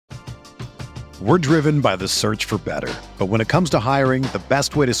We're driven by the search for better. But when it comes to hiring, the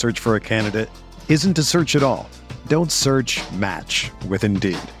best way to search for a candidate isn't to search at all. Don't search, match with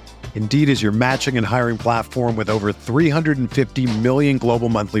Indeed. Indeed is your matching and hiring platform with over 350 million global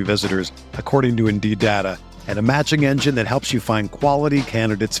monthly visitors, according to Indeed data, and a matching engine that helps you find quality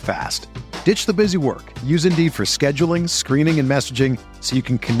candidates fast. Ditch the busy work. Use Indeed for scheduling, screening, and messaging so you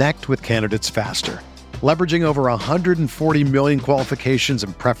can connect with candidates faster. Leveraging over 140 million qualifications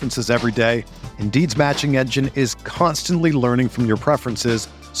and preferences every day, Indeed's matching engine is constantly learning from your preferences,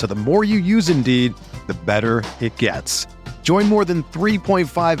 so the more you use Indeed, the better it gets. Join more than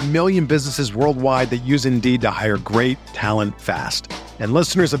 3.5 million businesses worldwide that use Indeed to hire great talent fast. And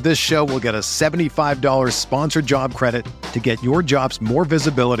listeners of this show will get a $75 sponsored job credit to get your jobs more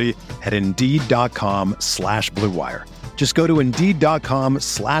visibility at Indeed.com/Blue Wire. Just go to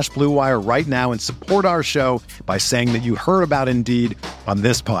Indeed.com/Blue Wire right now and support our show by saying that you heard about Indeed on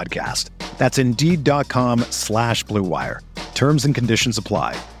this podcast. That's Indeed.com/Blue Wire. Terms and conditions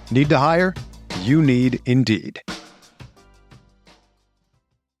apply. Need to hire? You need Indeed.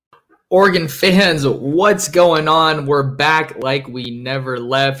 Oregon fans, what's going on? We're back like we never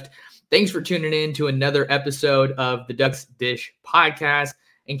left. Thanks for tuning in to another episode of the Ducks Dish podcast.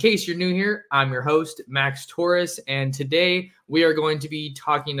 In case you're new here, I'm your host, Max Torres, and today we are going to be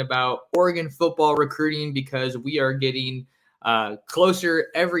talking about Oregon football recruiting because we are getting closer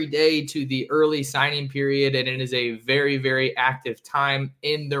every day to the early signing period, and it is a very, very active time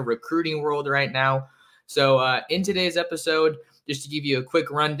in the recruiting world right now. So in today's episode, just to give you a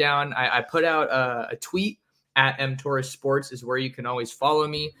quick rundown, I put out a tweet at mtorres sports is where you can always follow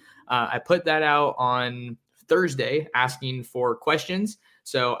me. I put that out on Thursday asking for questions.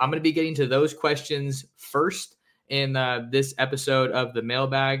 So I'm going to be getting to those questions first in this episode of the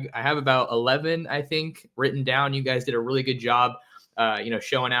mailbag. I have about 11, I think, written down. You guys did a really good job,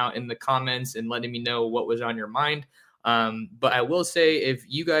 showing out in the comments and letting me know what was on your mind. But I will say, if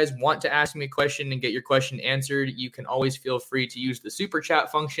you guys want to ask me a question and get your question answered, you can always feel free to use the super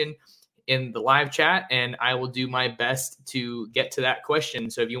chat function in the live chat, and I will do my best to get to that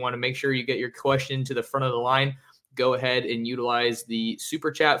question. So if you want to make sure you get your question to the front of the line, go ahead and utilize the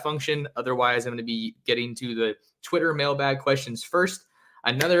super chat function. Otherwise, I'm going to be getting to the Twitter mailbag questions first.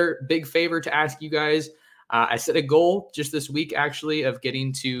 Another big favor to ask you guys. I set a goal just this week, actually, of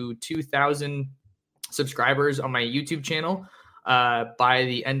getting to 2,000 subscribers on my YouTube channel by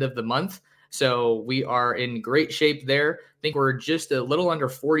the end of the month. So we are in great shape there. I think we're just a little under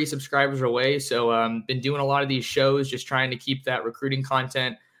 40 subscribers away. So been doing a lot of these shows, just trying to keep that recruiting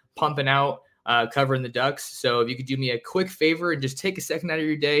content pumping out, covering the Ducks. So if you could do me a quick favor and just take a second out of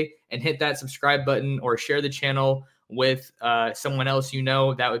your day and hit that subscribe button or share the channel with someone else you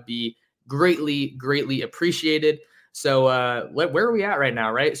know, that would be greatly, greatly appreciated. So where are we at right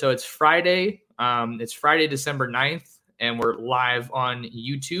now, right? So it's Friday. It's Friday, December 9th, and we're live on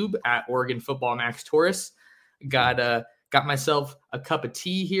YouTube at Oregon Football Max Torres. Got myself a cup of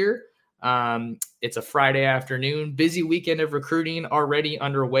tea here. It's a Friday afternoon. Busy weekend of recruiting already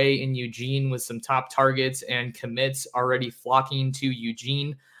underway in Eugene with some top targets and commits already flocking to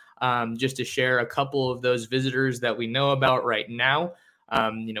Eugene. Just to share a couple of those visitors that we know about right now.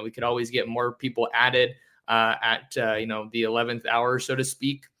 We could always get more people added at the 11th hour, so to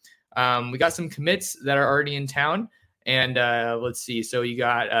speak. We got some commits that are already in town, and let's see. So you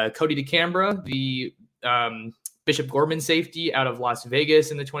got Cody DeCambra, the Bishop Gorman safety out of Las Vegas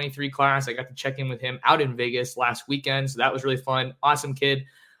in the 23 class. I got to check in with him out in Vegas last weekend, so that was really fun. Awesome kid.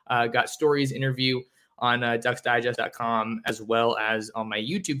 Got stories interview on ducksdigest.com as well as on my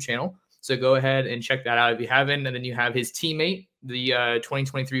YouTube channel. So go ahead and check that out if you haven't. And then you have his teammate, the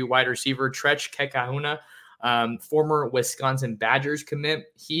 2023 wide receiver, Trech Kekahuna, former Wisconsin Badgers commit.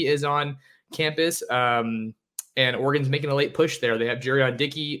 He is on campus, and Oregon's making a late push there. They have Jerion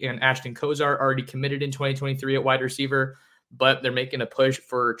Dickey and Ashton Kozar already committed in 2023 at wide receiver, but they're making a push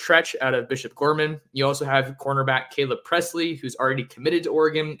for Trech out of Bishop Gorman. You also have cornerback Caleb Presley, who's already committed to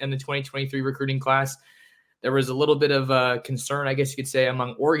Oregon in the 2023 recruiting class. There was a little bit of concern, I guess you could say,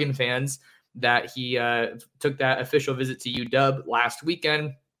 among Oregon fans that he took that official visit to UW last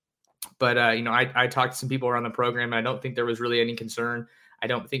weekend. But, I talked to some people around the program, and I don't think there was really any concern. I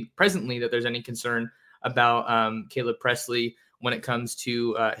don't think presently that there's any concern about Caleb Presley when it comes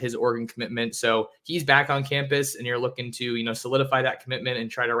to his Oregon commitment. So he's back on campus, and you're looking to, solidify that commitment and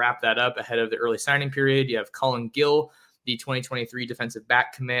try to wrap that up ahead of the early signing period. You have Colin Gill, the 2023 defensive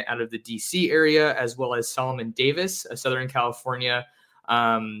back commit out of the DC area, as well as Solomon Davis, a Southern California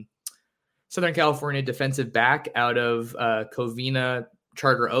defensive back out of Covina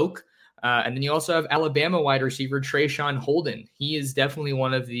Charter Oak. And then you also have Alabama wide receiver Trayshawn Holden. He is definitely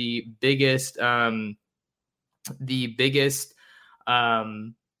one of the biggest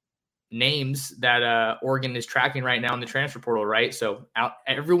names that Oregon is tracking right now in the transfer portal, right? So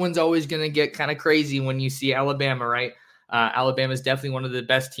everyone's always going to get kind of crazy when you see Alabama, right? Alabama is definitely one of the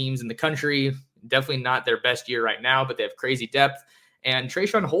best teams in the country. Definitely not their best year right now, but they have crazy depth. And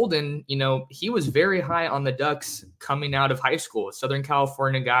Trayshawn Holden, he was very high on the Ducks coming out of high school. Southern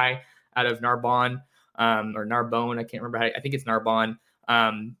California guy out of Narbonne, or Narbonne. I can't remember I think it's Narbonne.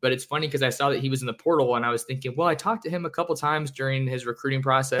 But it's funny because I saw that he was in the portal and I was thinking, well, I talked to him a couple times during his recruiting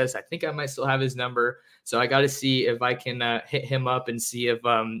process. I think I might still have his number. So I got to see if I can hit him up and see if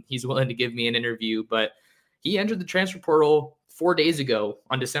he's willing to give me an interview. But he entered the transfer portal 4 days ago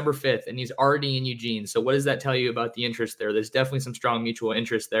on December 5th, and he's already in Eugene. So what does that tell you about the interest there? There's definitely some strong mutual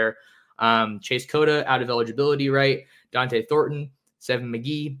interest there. Chase Cota out of eligibility, right? Dante Thornton, Seven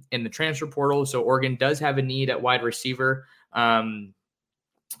McGee in the transfer portal. So Oregon does have a need at wide receiver,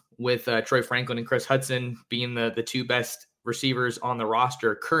 with Troy Franklin and Chris Hudson being the two best receivers on the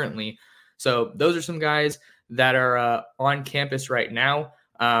roster currently. So those are some guys that are on campus right now.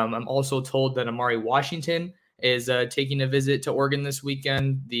 I'm also told that Amari Washington is taking a visit to Oregon this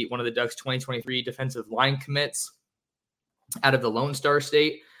weekend, one of the Ducks 2023 defensive line commits out of the Lone Star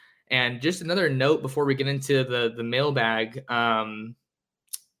State. And just another note before we get into the mailbag,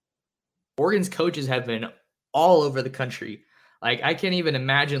 Oregon's coaches have been all over the country. Like, I can't even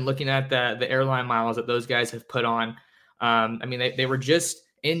imagine looking at the airline miles that those guys have put on. I mean, they were just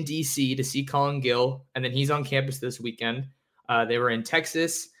in D.C. to see Colin Gill, and then he's on campus this weekend. They were in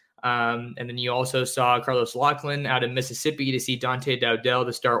Texas, and then you also saw Carlos Lachlan out of Mississippi to see Dante Dowdell,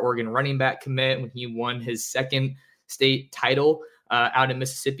 the star Oregon running back commit, when he won his second state title out in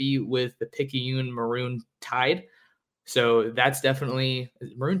Mississippi with the Picayune Maroon Tide. So that's definitely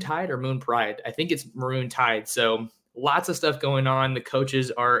Maroon Tide or Moon Pride. I think it's Maroon Tide. So lots of stuff going on. The coaches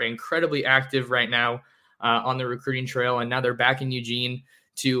are incredibly active right now on the recruiting trail, and now they're back in Eugene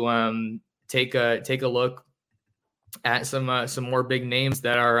to take a look at some more big names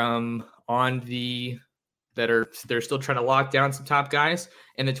that are they're still trying to lock down some top guys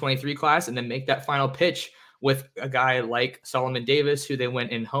in the 23 class, and then make that final pitch with a guy like Solomon Davis, who they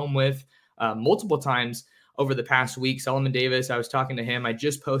went in home with multiple times over the past week. Solomon Davis, I was talking to him. I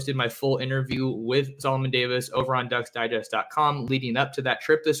just posted my full interview with Solomon Davis over on ducksdigest.com leading up to that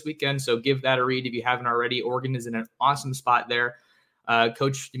trip this weekend. So give that a read if you haven't already. Oregon is in an awesome spot there.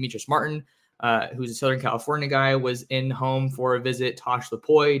 Coach Demetrius Martin, who's a Southern California guy, was in home for a visit. Tosh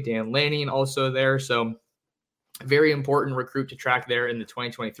Lapoy, Dan Lanning also there. So very important recruit to track there in the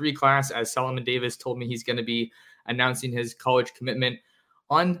 2023 class, as Solomon Davis told me he's going to be announcing his college commitment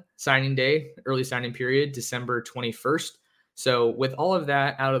on signing day, early signing period, December 21st. So with all of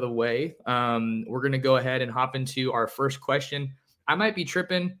that out of the way, we're going to go ahead and hop into our first question. I might be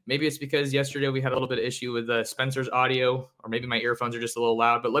tripping. Maybe it's because yesterday we had a little bit of issue with Spencer's audio, or maybe my earphones are just a little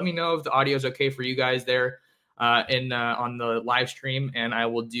loud, but let me know if the audio is okay for you guys there on the live stream, and I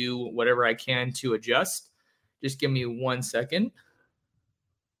will do whatever I can to adjust. Just give me 1 second.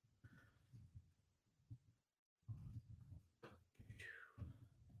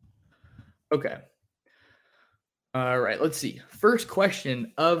 Okay. All right, let's see. First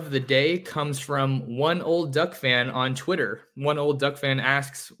question of the day comes from One Old Duck Fan on Twitter. One Old Duck Fan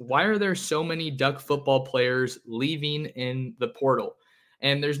asks, why are there so many Duck football players leaving in the portal?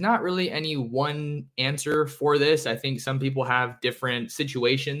 And there's not really any one answer for this. I think some people have different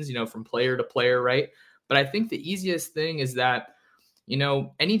situations, from player to player, right? But I think the easiest thing is that,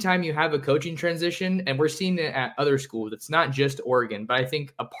 anytime you have a coaching transition, and we're seeing it at other schools, it's not just Oregon, but I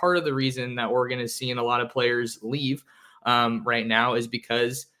think a part of the reason that Oregon is seeing a lot of players leave right now is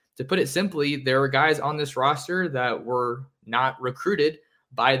because, to put it simply, there are guys on this roster that were not recruited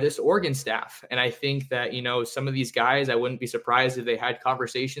by this Oregon staff. And I think that, some of these guys, I wouldn't be surprised if they had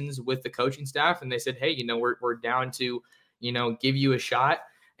conversations with the coaching staff and they said, hey, we're down to, give you a shot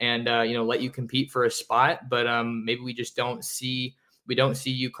and, let you compete for a spot. But maybe we just don't see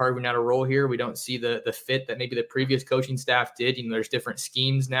you carving out a role here. We don't see the fit that maybe the previous coaching staff did. There's different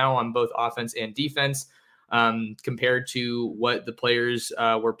schemes now on both offense and defense compared to what the players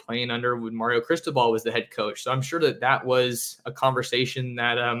were playing under when Mario Cristobal was the head coach. So I'm sure that was a conversation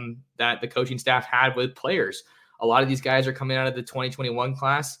that that the coaching staff had with players. A lot of these guys are coming out of the 2021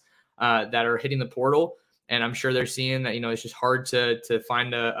 class that are hitting the portal. And I'm sure they're seeing that, it's just hard to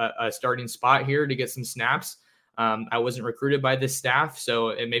find a starting spot here to get some snaps. I wasn't recruited by this staff,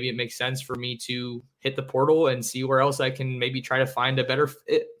 so maybe it makes sense for me to hit the portal and see where else I can maybe try to find a better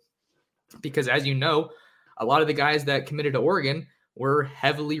fit. Because as you know, a lot of the guys that committed to Oregon were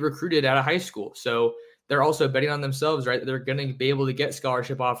heavily recruited out of high school. So they're also betting on themselves, right? They're going to be able to get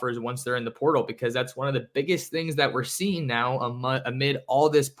scholarship offers once they're in the portal, because that's one of the biggest things that we're seeing now amid all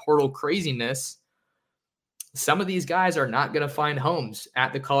this portal craziness. Some of these guys are not going to find homes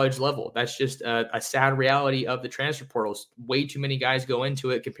at the college level. That's just a sad reality of the transfer portals. Way too many guys go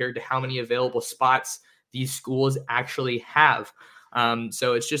into it compared to how many available spots these schools actually have.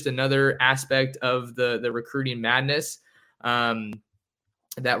 So it's just another aspect of the recruiting madness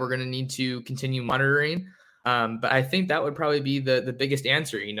that we're going to need to continue monitoring. But I think that would probably be the biggest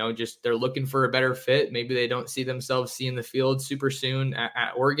answer, just they're looking for a better fit. Maybe they don't see themselves seeing the field super soon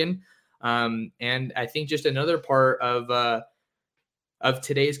at Oregon. And I think just another part of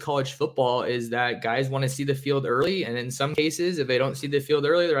today's college football is that guys want to see the field early. And in some cases, if they don't see the field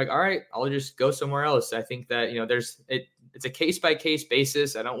early, they're like, all right, I'll just go somewhere else. I think that, it's a case-by-case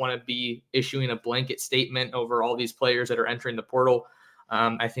basis. I don't want to be issuing a blanket statement over all these players that are entering the portal.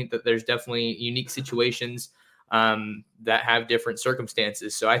 I think that there's definitely unique situations that have different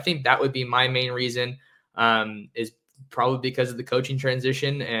circumstances. So I think that would be my main reason, is probably because of the coaching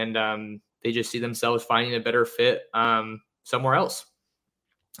transition, and they just see themselves finding a better fit somewhere else.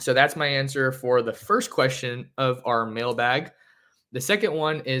 So that's my answer for the first question of our mailbag. The second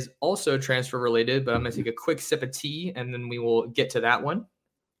one is also transfer related, but I'm going to take a quick sip of tea and then we will get to that one.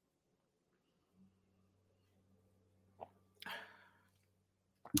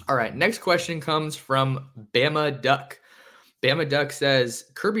 All right, next question comes from Bama Duck. Bama Duck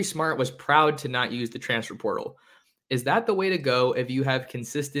says, Kirby Smart was proud to not use the transfer portal. Is that the way to go if you have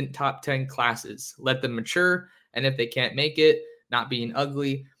consistent top 10 classes? Let them mature, and if they can't make it, not being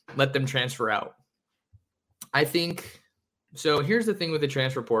ugly, let them transfer out. I think, so here's the thing with the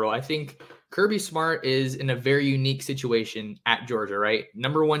transfer portal. I think Kirby Smart is in a very unique situation at Georgia, right?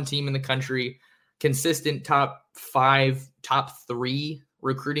 Number one team in the country, consistent top 5, top 3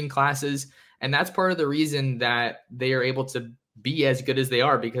 recruiting classes. And that's part of the reason that they are able to be as good as they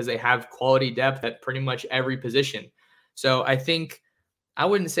are, because they have quality depth at pretty much every position. So I think I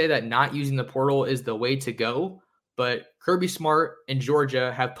wouldn't say that not using the portal is the way to go, but Kirby Smart and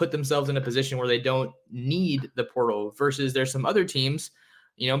Georgia have put themselves in a position where they don't need the portal versus there's some other teams,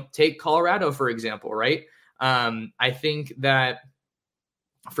 take Colorado, for example, right? I think that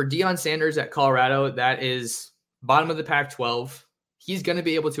for Deion Sanders at Colorado, that is bottom of the Pac-12. He's going to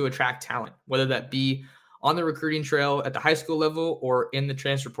be able to attract talent, whether that be on the recruiting trail at the high school level or in the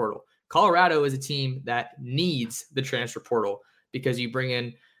transfer portal. Colorado is a team that needs the transfer portal because you bring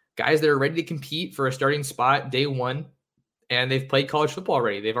in guys that are ready to compete for a starting spot day one, and they've played college football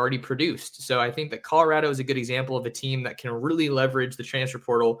already. They've already produced. So I think that Colorado is a good example of a team that can really leverage the transfer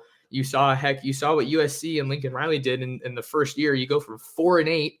portal. You saw what USC and Lincoln Riley did in the first year. You go from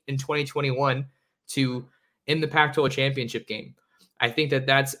 4-8 in 2021 to in the Pac-12 championship game. I think that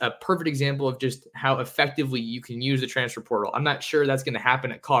that's a perfect example of just how effectively you can use the transfer portal. I'm not sure that's going to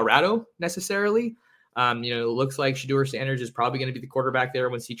happen at Colorado necessarily. It looks like Shedeur Sanders is probably going to be the quarterback there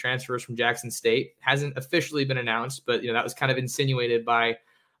once he transfers from Jackson State. Hasn't officially been announced, but that was kind of insinuated by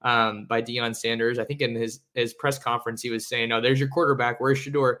Deion Sanders. I think in his press conference he was saying, "No, there's your quarterback. Where's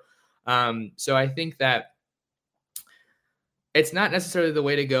Shedeur?" So I think that it's not necessarily the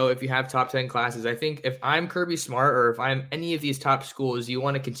way to go if you have top 10 classes. I think if I'm Kirby Smart or if I'm any of these top schools, you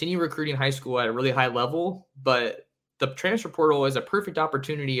want to continue recruiting high school at a really high level, but the transfer portal is a perfect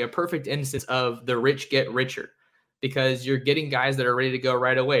opportunity, a perfect instance of the rich get richer, because you're getting guys that are ready to go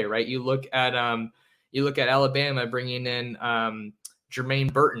right away, right? You look at Alabama bringing in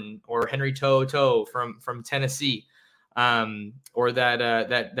Jermaine Burton or Henry To'oTo'o from Tennessee, or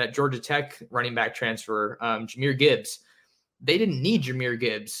that Georgia Tech running back transfer, Jahmyr Gibbs. They didn't need Jahmyr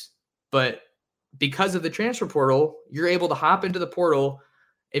Gibbs, but because of the transfer portal, you're able to hop into the portal.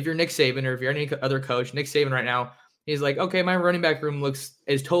 If you're Nick Saban or if you're any other coach, Nick Saban right now, he's like, okay, my running back room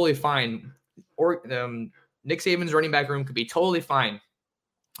is totally fine. Or Nick Saban's running back room could be totally fine,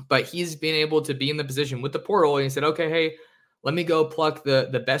 but he's been able to be in the position with the portal. And he said, okay, hey, let me go pluck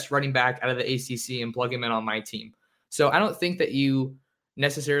the best running back out of the ACC and plug him in on my team. So I don't think that you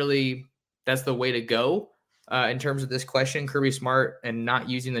necessarily, that's the way to go. In terms of this question, Kirby Smart and not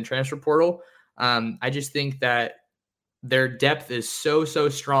using the transfer portal. I just think that their depth is so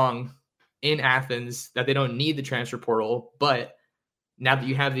strong in Athens that they don't need the transfer portal. But now that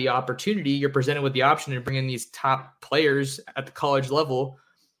you have the opportunity, you're presented with the option to bring in these top players at the college level.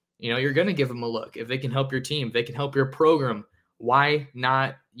 You're going to give them a look. If they can help your team, if they can help your program, why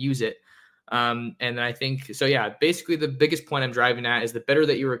not use it? And I think, so yeah, basically the biggest point I'm driving at is the better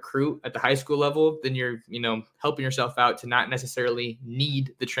that you recruit at the high school level, then you're, helping yourself out to not necessarily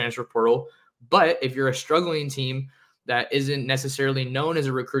need the transfer portal. But if you're a struggling team that isn't necessarily known as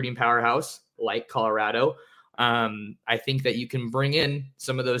a recruiting powerhouse like Colorado. I think that you can bring in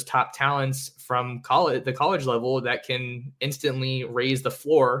some of those top talents from the college level that can instantly raise the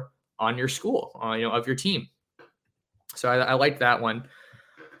floor on your school, of your team. So I like that one.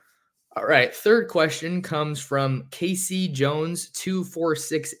 All right. Third question comes from Casey Jones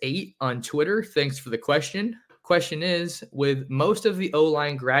 2468 on Twitter. Thanks for the question. Question is, with most of the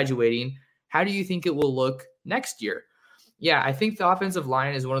O-line graduating, how do you think it will look next year? Yeah, I think the offensive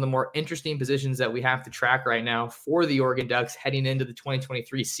line is one of the more interesting positions that we have to track right now for the Oregon Ducks heading into the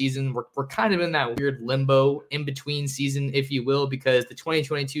 2023 season. We're kind of in that weird limbo in between season, if you will, because the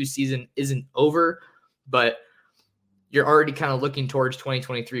 2022 season isn't over, but you're already kind of looking towards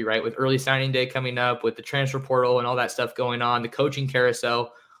 2023, right? With early signing day coming up, with the transfer portal and all that stuff going on, the coaching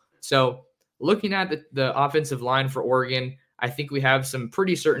carousel. So looking at the offensive line for Oregon, I think we have some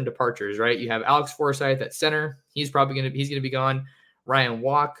pretty certain departures, right? You have Alex Forsyth at center. He's going to be gone. Ryan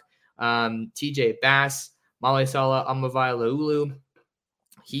Walk, TJ Bass, Malisala Amavai-Laulu.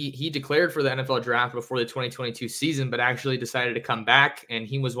 He declared for the NFL draft before the 2022 season, but actually decided to come back, and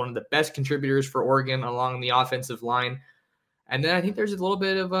he was one of the best contributors for Oregon along the offensive line. And then I think there's a little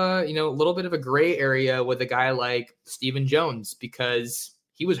bit of a gray area with a guy like Stephen Jones, because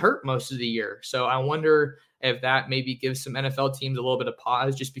he was hurt most of the year. So I wonder if that maybe gives some NFL teams a little bit of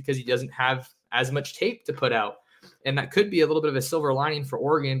pause, just because he doesn't have as much tape to put out. And that could be a little bit of a silver lining for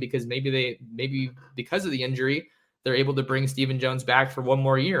Oregon, because maybe because of the injury, they're able to bring Stephen Jones back for one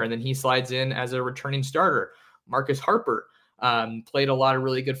more year, and then he slides in as a returning starter. Marcus Harper played a lot of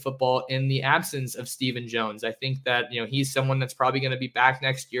really good football in the absence of Stephen Jones. I think that, he's someone that's probably going to be back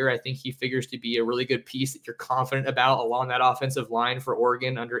next year. I think he figures to be a really good piece that you're confident about along that offensive line for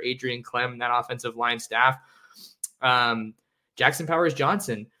Oregon under Adrian Clem and that offensive line staff. Jackson Powers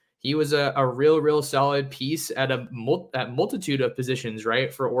Johnson, he was a real solid piece at multitude of positions,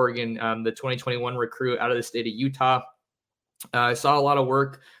 right, for Oregon, the 2021 recruit out of the state of Utah. Saw a lot of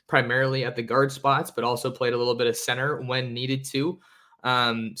work primarily at the guard spots, but also played a little bit of center when needed to.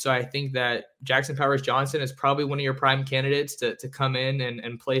 So I think that Jackson Powers Johnson is probably one of your prime candidates to come in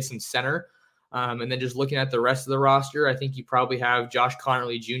and play some center. And then just looking at the rest of the roster, I think you probably have Josh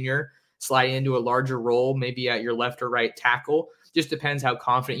Connerly Jr. sliding into a larger role, maybe at your left or right tackle. Just depends how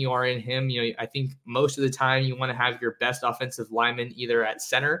confident you are in him. I think most of the time you want to have your best offensive lineman either at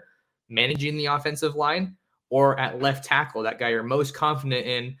center, managing the offensive line, or at left tackle, that guy you're most confident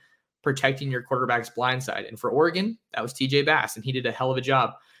in protecting your quarterback's blind side. And for Oregon, that was TJ Bass, and he did a hell of a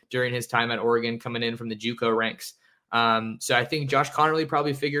job during his time at Oregon coming in from the JUCO ranks. So I think Josh Connerly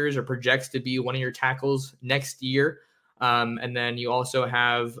probably figures or projects to be one of your tackles next year. And then you also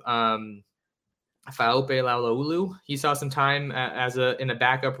have Faaope Laulaulu. He saw some time in a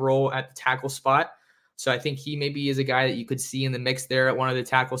backup role at the tackle spot. So I think he maybe is a guy that you could see in the mix there at one of the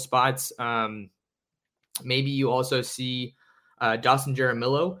tackle spots. Maybe you also see Dawson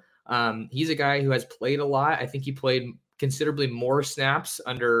Jaramillo. He's a guy who has played a lot. I think he played considerably more snaps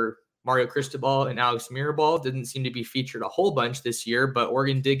under Mario Cristobal and Alex Mirabal. Didn't seem to be featured a whole bunch this year, but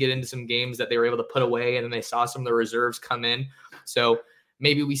Oregon did get into some games that they were able to put away, and then they saw some of the reserves come in. So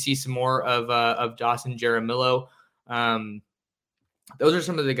maybe we see some more of Dawson Jaramillo. Those are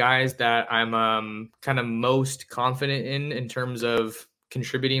some of the guys that I'm kind of most confident in terms of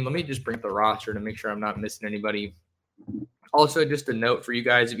contributing. Let me just bring up the roster to make sure I'm not missing anybody. Also, just a note for you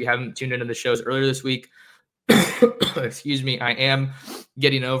guys, if you haven't tuned into the shows earlier this week, excuse me, I am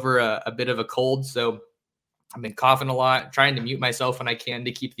getting over a bit of a cold, so I've been coughing a lot, trying to mute myself when I can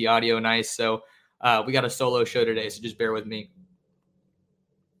to keep the audio nice. So we got a solo show today, so just bear with me.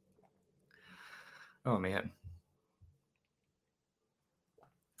 Oh, man.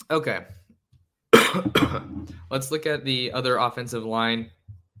 Okay. Let's look at the other offensive linemen.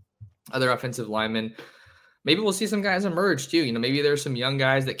 Maybe we'll see some guys emerge too. Maybe there's some young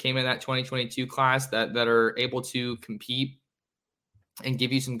guys that came in that 2022 class that are able to compete and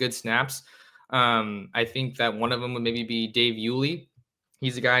give you some good snaps. I think that one of them would maybe be Dave Yulee.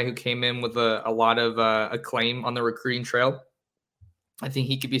 He's a guy who came in with a lot of acclaim on the recruiting trail. I think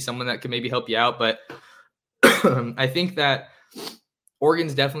he could be someone that could maybe help you out, but I think that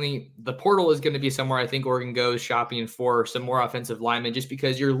Oregon's definitely, the portal is going to be somewhere I think Oregon goes shopping for some more offensive linemen, just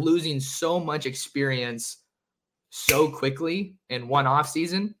because you're losing so much experience so quickly in one off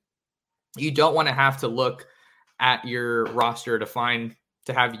season. You don't want to have to look at your roster to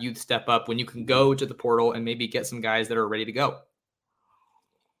have youth step up when you can go to the portal and maybe get some guys that are ready to go.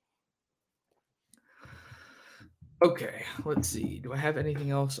 Okay, let's see. Do I have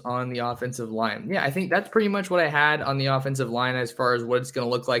anything else on the offensive line? Yeah, I think that's pretty much what I had on the offensive line as far as what it's going to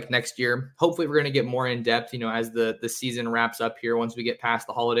look like next year. Hopefully, we're going to get more in depth, as the season wraps up here. Once we get past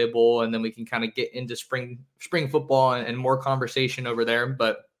the Holiday Bowl, and then we can kind of get into spring football and more conversation over there.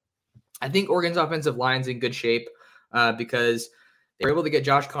 But I think Oregon's offensive line's in good shape because they were able to get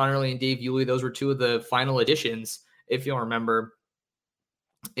Josh Connerly and Dave Yulee. Those were two of the final additions, if you'll remember,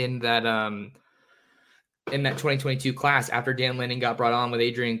 in that 2022 class after Dan Lanning got brought on with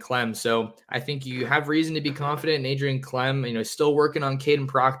Adrian Clem. So I think you have reason to be confident in Adrian Clem, still working on Caden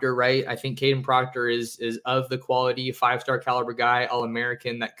Proctor, right? I think Caden Proctor is of the quality, 5-star caliber guy,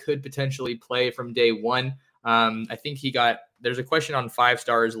 All-American that could potentially play from day one. I think there's a question on 5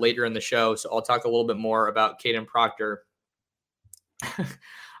 stars later in the show. So I'll talk a little bit more about Caden Proctor.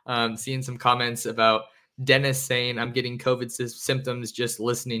 Seeing some comments about Dennis saying, I'm getting COVID symptoms just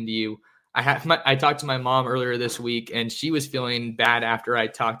listening to you. I talked to my mom earlier this week, and she was feeling bad after I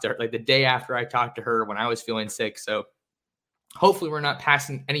talked to her, like the day after I talked to her when I was feeling sick. So hopefully we're not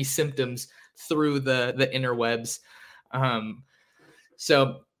passing any symptoms through the interwebs.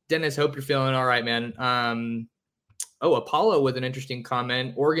 So Dennis, hope you're feeling all right, man. Apollo with an interesting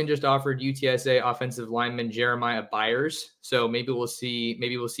comment. Oregon just offered UTSA offensive lineman Jeremiah Byers. So maybe we'll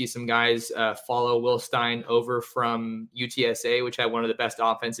see some guys follow Will Stein over from UTSA, which had one of the best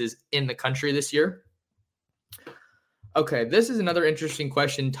offenses in the country this year. Okay, this is another interesting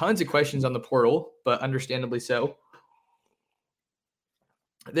question. Tons of questions on the portal, but understandably so.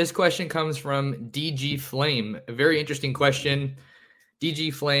 This question comes from DG Flame. A very interesting question.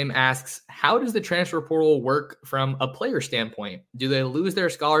 DG Flame asks, how does the transfer portal work from a player standpoint? Do they lose their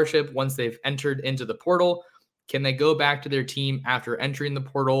scholarship once they've entered into the portal? Can they go back to their team after entering the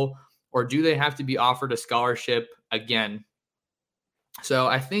portal? Or do they have to be offered a scholarship again? So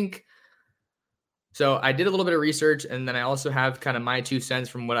I did a little bit of research, and then I also have kind of my 2 cents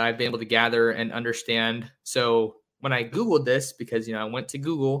from what I've been able to gather and understand. So when I Googled this, because, I went to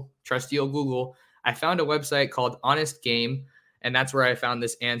Google, trusty old Google, I found a website called Honest Game. And that's where I found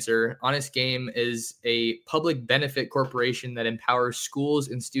this answer. Honest Game is a public benefit corporation that empowers schools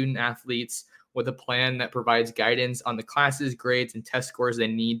and student athletes with a plan that provides guidance on the classes, grades, and test scores they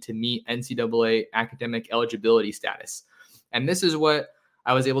need to meet NCAA academic eligibility status. And this is what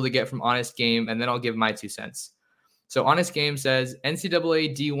I was able to get from Honest Game, and then I'll give my 2 cents. So Honest Game says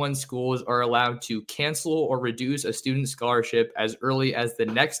NCAA D1 schools are allowed to cancel or reduce a student scholarship as early as the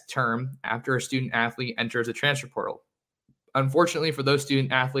next term after a student athlete enters the transfer portal. Unfortunately, for those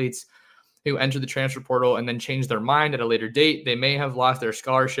student athletes who enter the transfer portal and then change their mind at a later date, they may have lost their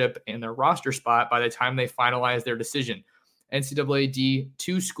scholarship and their roster spot by the time they finalize their decision. NCAA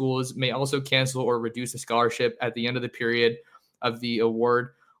D2 schools may also cancel or reduce a scholarship at the end of the period of the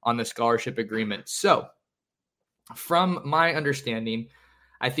award on the scholarship agreement. So, from my understanding,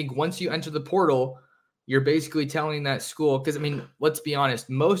 I think once you enter the portal, you're basically telling that school, because, let's be honest,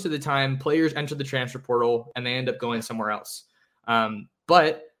 most of the time players enter the transfer portal and they end up going somewhere else.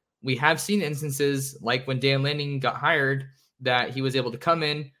 But we have seen instances like when Dan Lanning got hired that he was able to come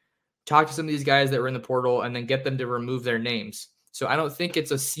in, talk to some of these guys that were in the portal, and then get them to remove their names. So I don't think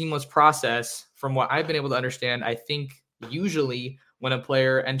it's a seamless process from what I've been able to understand. I think usually when a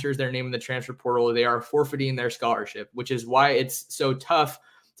player enters their name in the transfer portal, they are forfeiting their scholarship, which is why it's so tough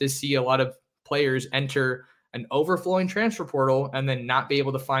to see a lot of players enter an overflowing transfer portal and then not be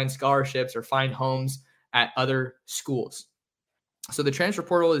able to find scholarships or find homes at other schools. So the transfer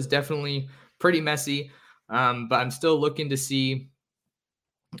portal is definitely pretty messy, but I'm still looking to see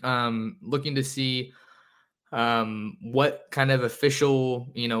what kind of official,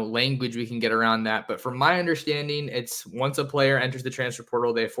 language we can get around that. But from my understanding, it's once a player enters the transfer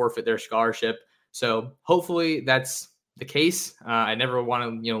portal, they forfeit their scholarship. So hopefully that's the case. I never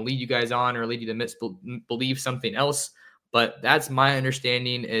want to, lead you guys on or lead you to believe something else. But that's my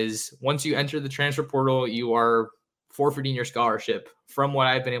understanding is once you enter the transfer portal, you are forfeiting your scholarship from what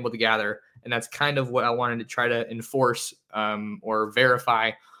I've been able to gather. And that's kind of what I wanted to try to enforce or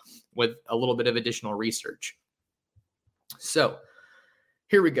verify with a little bit of additional research. So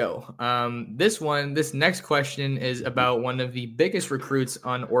here we go. This next question is about one of the biggest recruits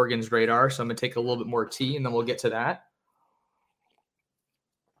on Oregon's radar. So I'm going to take a little bit more tea and then we'll get to that.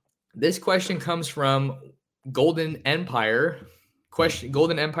 This question comes from Golden Empire.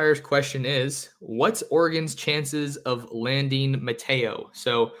 Golden Empire's question is, what's Oregon's chances of landing Mateo?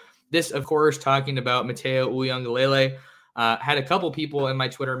 So this, of course, talking about Mateo Uiagalelei. Had a couple people in my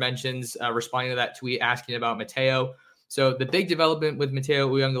Twitter mentions responding to that tweet asking about Mateo. So the big development with Mateo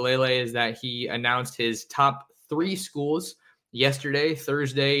Uiagalelei is that he announced his top 3 schools yesterday,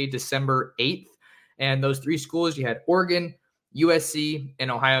 Thursday, December 8th. And those three schools, you had Oregon, USC, and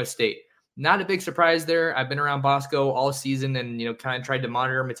Ohio State. Not a big surprise there. I've been around Bosco all season and, kind of tried to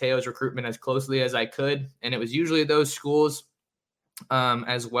monitor Mateo's recruitment as closely as I could. And it was usually those schools,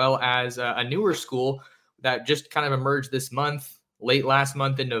 as well as a newer school that just kind of emerged this month, late last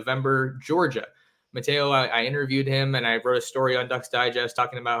month in November, Georgia. Mateo, I interviewed him and I wrote a story on Ducks Digest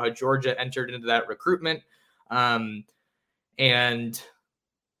talking about how Georgia entered into that recruitment.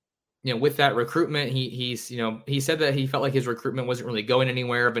 With that recruitment, he said that he felt like his recruitment wasn't really going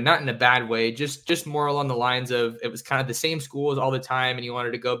anywhere, but not in a bad way, just more along the lines of it was kind of the same schools all the time. And he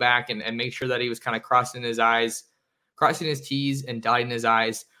wanted to go back and make sure that he was kind of crossing his T's and dotting his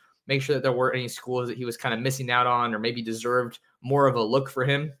I's, make sure that there weren't any schools that he was kind of missing out on or maybe deserved more of a look for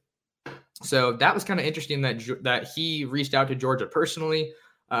him. So that was kind of interesting that he reached out to Georgia personally.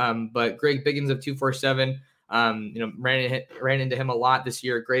 But Greg Biggins of 247, ran into him a lot this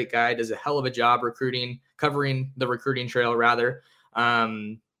year. Great guy, does a hell of a job covering the recruiting trail rather.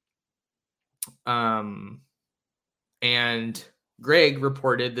 And Greg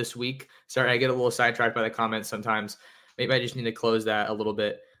reported this week. Sorry, I get a little sidetracked by the comments sometimes. Maybe I just need to close that a little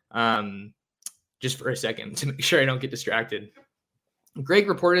bit, just for a second to make sure I don't get distracted. Greg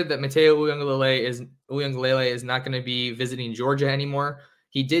reported that Mateo Uiagalelei is not going to be visiting Georgia anymore.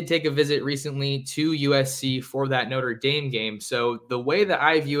 He did take a visit recently to USC for that Notre Dame game. So the way that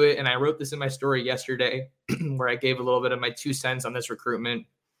I view it, and I wrote this in my story yesterday, where I gave a little bit of my 2 cents on this recruitment.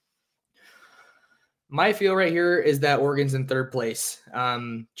 My feel right here is that Oregon's in third place.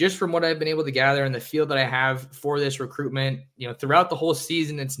 Just from what I've been able to gather and the feel that I have for this recruitment, throughout the whole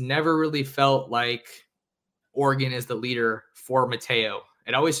season, it's never really felt like Oregon is the leader for Mateo.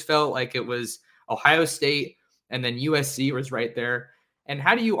 It always felt like it was Ohio State and then USC was right there. And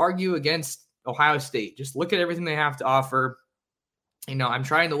how do you argue against Ohio State? Just look at everything they have to offer. I'm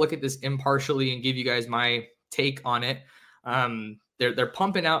trying to look at this impartially and give you guys my take on it. They're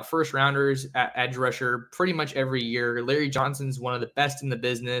pumping out first rounders at edge rusher pretty much every year. Larry Johnson's one of the best in the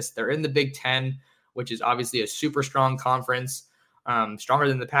business. They're in the Big Ten, which is obviously a super strong conference, stronger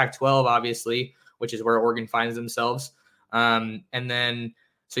than the Pac-12, obviously, which is where Oregon finds themselves. And then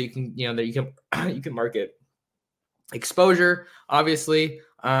so you can market exposure, obviously.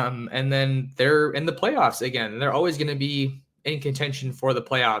 And then they're in the playoffs again. They're always going to be in contention for the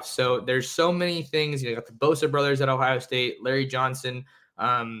playoffs. So there's so many things. You got the Bosa brothers at Ohio State, Larry Johnson.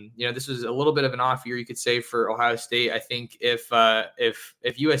 This was a little bit of an off year, you could say, for Ohio State. I think if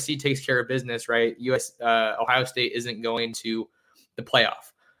USC takes care of business, right, Ohio State isn't going to the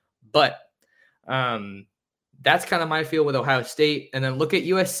playoff. But that's kind of my feel with Ohio State. And then look at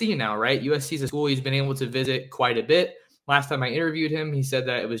USC now, right? USC is a school he's been able to visit quite a bit. Last time I interviewed him, he said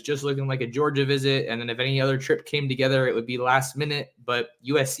that it was just looking like a Georgia visit. And then if any other trip came together, it would be last minute. But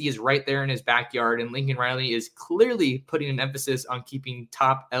USC is right there in his backyard. And Lincoln Riley is clearly putting an emphasis on keeping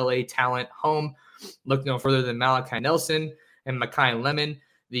top LA talent home. Look no further than Malachi Nelson and Makai Lemon,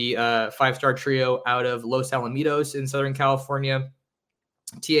 the 5-star trio out of Los Alamitos in Southern California.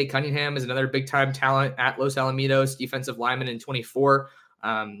 T.A. Cunningham is another big-time talent at Los Alamitos, defensive lineman in 24.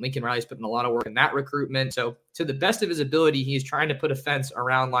 Lincoln Riley's putting a lot of work in that recruitment. So to the best of his ability, he's trying to put a fence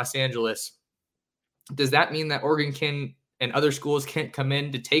around Los Angeles. Does that mean that Oregon can and other schools can't come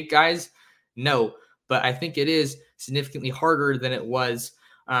in to take guys? No, but I think it is significantly harder than it was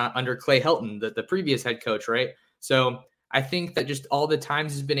under Clay Helton, the previous head coach, right? So I think that just all the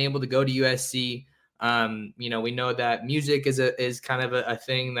times he's been able to go to USC, we know that music is kind of a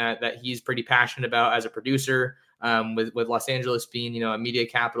thing that he's pretty passionate about as a producer. With Los Angeles being, a media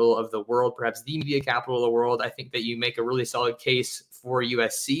capital of the world, perhaps the media capital of the world, I think that you make a really solid case for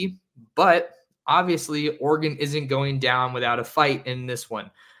USC. But obviously, Oregon isn't going down without a fight in this one.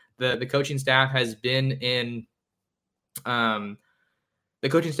 The coaching staff has been in the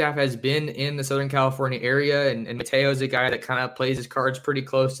Southern California area, and Mateo is a guy that kind of plays his cards pretty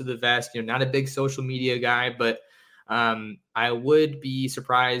close to the vest. Not a big social media guy, but I would be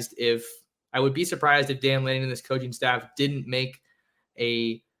surprised if Dan Lanning and this coaching staff didn't make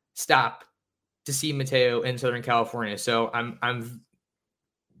a stop to see Mateo in Southern California. So I'm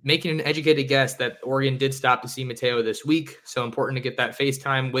making an educated guess that Oregon did stop to see Mateo this week. So important to get that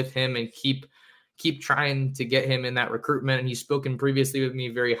FaceTime with him and keep trying to get him in that recruitment. And he's spoken previously with me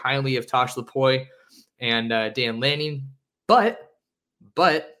very highly of Tosh Lupoi and Dan Lanning. But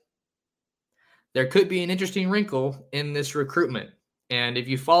there could be an interesting wrinkle in this recruitment. And if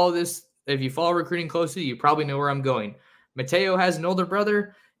you follow recruiting closely, you probably know where I'm going. Mateo has an older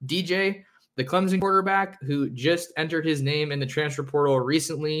brother, DJ, the Clemson quarterback, who just entered his name in the transfer portal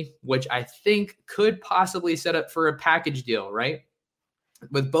recently, which I think could possibly set up for a package deal, right?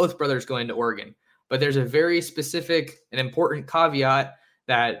 With both brothers going to Oregon. But there's a very specific and important caveat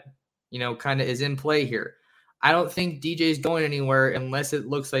that, kind of is in play here. I don't think DJ's going anywhere unless it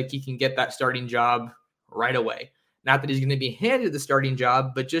looks like he can get that starting job right away. Not that he's going to be handed the starting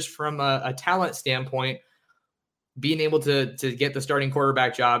job, but just from a talent standpoint, being able to get the starting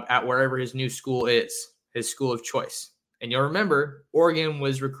quarterback job at wherever his new school is, his school of choice. And you'll remember, Oregon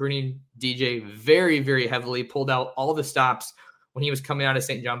was recruiting DJ very, very heavily, pulled out all the stops when he was coming out of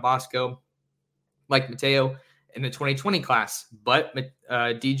St. John Bosco, like Mateo in the 2020 class. But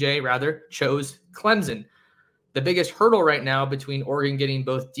DJ chose Clemson. The biggest hurdle right now between Oregon getting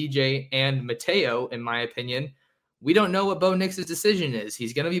both DJ and Mateo, in my opinion, we don't know what Bo Nix's decision is.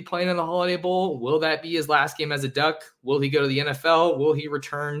 He's going to be playing in the Holiday Bowl. Will that be his last game as a Duck? Will he go to the NFL? Will he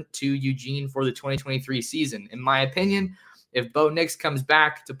return to Eugene for the 2023 season? In my opinion, if Bo Nix comes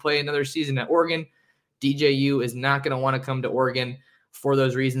back to play another season at Oregon, DJU is not going to want to come to Oregon for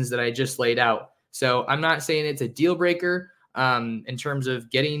those reasons that I just laid out. So I'm not saying it's a deal breaker in terms of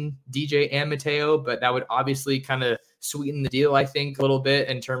getting DJ and Mateo, but that would obviously kind of sweeten the deal, I think, a little bit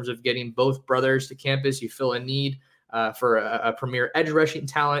in terms of getting both brothers to campus. You fill a need for a premier edge rushing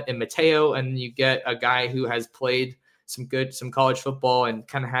talent in Mateo, and you get a guy who has played some college football and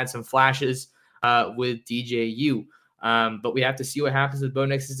kind of had some flashes with DJU. But we have to see what happens with Bo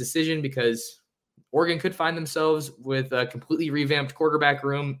Nix's decision, because Oregon could find themselves with a completely revamped quarterback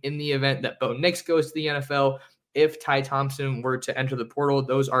room in the event that Bo Nix goes to the NFL. If Ty Thompson were to enter the portal,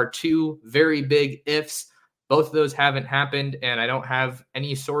 those are two very big ifs. Both of those haven't happened, and I don't have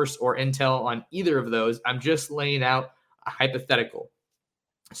any source or intel on either of those. I'm just laying out a hypothetical.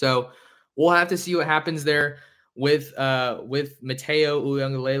 So we'll have to see what happens there with Mateo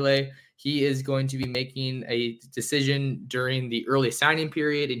Uiagalelei. He is going to be making a decision during the early signing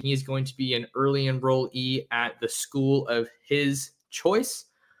period, and he's going to be an early enrollee at the school of his choice.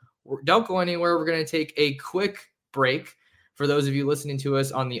 Don't go anywhere. We're going to take a quick break. For those of you listening to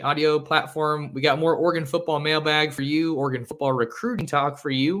us on the audio platform, we got more Oregon football mailbag for you, Oregon football recruiting talk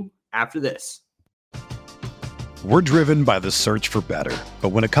for you after this. We're driven by the search for better. But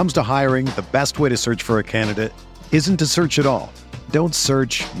when it comes to hiring, the best way to search for a candidate isn't to search at all. Don't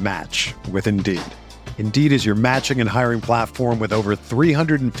search, match with Indeed. Indeed is your matching and hiring platform with over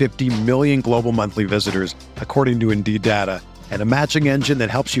 350 million global monthly visitors, according to Indeed data, and a matching engine that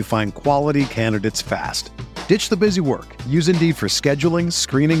helps you find quality candidates fast. Ditch the busy work. Use Indeed for scheduling,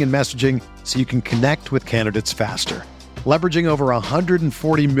 screening, and messaging so you can connect with candidates faster. Leveraging over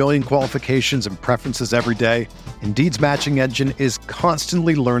 140 million qualifications and preferences every day, Indeed's matching engine is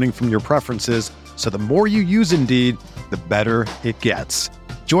constantly learning from your preferences, so the more you use Indeed, the better it gets.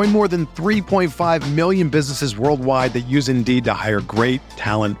 Join more than 3.5 million businesses worldwide that use Indeed to hire great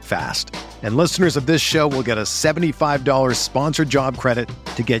talent fast. And listeners of this show will get a $75 sponsored job credit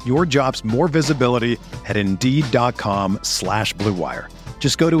to get your jobs more visibility at Indeed.com/Blue Wire.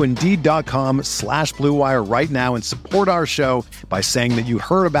 Just go to Indeed.com/Blue Wire right now and support our show by saying that you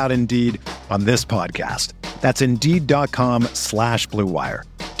heard about Indeed on this podcast. That's Indeed.com/Blue Wire.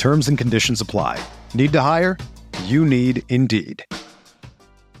 Terms and conditions apply. Need to hire? You need Indeed.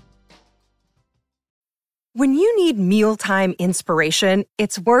 When you need mealtime inspiration,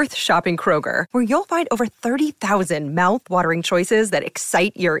 it's worth shopping Kroger, where you'll find over 30,000 mouth-watering choices that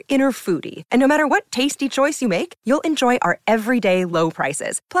excite your inner foodie. And no matter what tasty choice you make, you'll enjoy our everyday low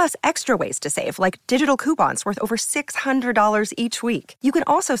prices, plus extra ways to save, like digital coupons worth over $600 each week. You can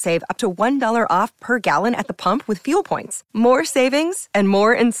also save up to $1 off per gallon at the pump with fuel points. More savings and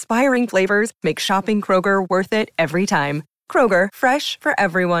more inspiring flavors make shopping Kroger worth it every time. Kroger, fresh for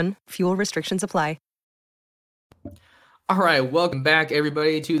everyone. Fuel restrictions apply. All right, welcome back,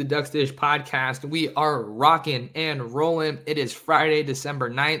 everybody, to the Ducks Dish podcast. We are rocking and rolling. It is Friday, December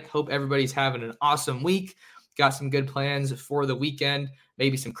 9th. Hope everybody's having an awesome week. Got some good plans for the weekend.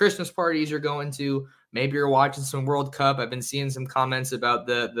 Maybe some Christmas parties you're going to. Maybe you're watching some World Cup. I've been seeing some comments about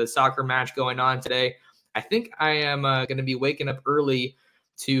the soccer match going on today. I think I am going to be waking up early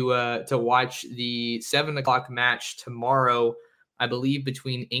to watch the 7 o'clock match tomorrow, I believe,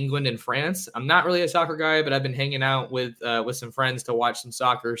 between England and France. I'm not really a soccer guy, but I've been hanging out with some friends to watch some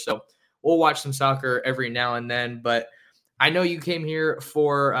soccer. So we'll watch some soccer every now and then. But I know you came here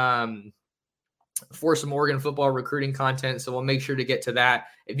for some Oregon football recruiting content, so we'll make sure to get to that.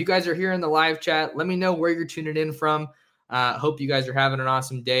 If you guys are here in the live chat, let me know where you're tuning in from. Hope you guys are having an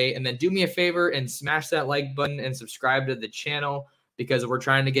awesome day. And then do me a favor and smash that like button and subscribe to the channel, because we're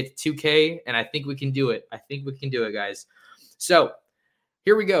trying to get to 2K, and I think we can do it. I think we can do it, guys. So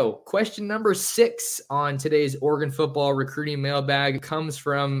here we go. Question number 6 on today's Oregon football recruiting mailbag comes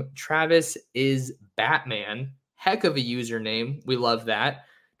from Travis is Batman. Heck of a username. We love that.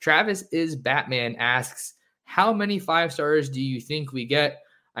 Travis is Batman asks, how many 5 stars do you think we get?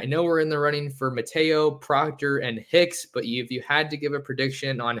 I know we're in the running for Mateo, Proctor, and Hicks, but if you had to give a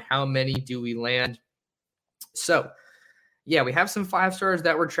prediction on how many do we land? So, yeah, we have some 5 stars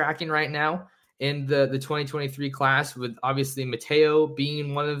that we're tracking right now in the 2023 class, with obviously Mateo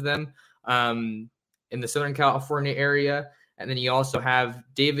being one of them in the Southern California area. And then you also have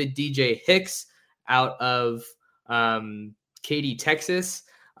David DJ Hicks out of Katy, Texas.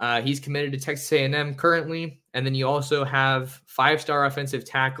 He's committed to Texas A&M currently. And then you also have 5-star offensive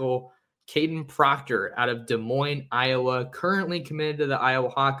tackle Caden Proctor out of Des Moines, Iowa, currently committed to the Iowa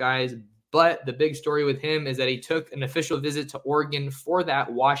Hawkeyes. But the big story with him is that he took an official visit to Oregon for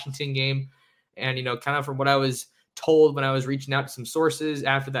that Washington game. And, kind of from what I was told when I was reaching out to some sources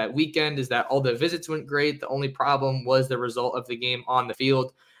after that weekend, is that all the visits went great. The only problem was the result of the game on the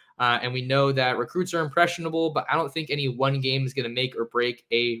field. And we know that recruits are impressionable, but I don't think any one game is going to make or break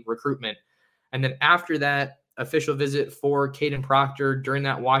a recruitment. And then after that official visit for Caden Proctor during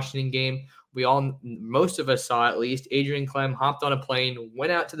that Washington game, most of us saw, at least, Adrian Klemm hopped on a plane,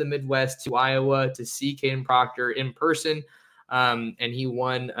 went out to the Midwest to Iowa to see Caden Proctor in person. And he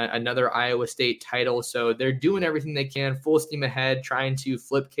won another Iowa State title. So they're doing everything they can, full steam ahead, trying to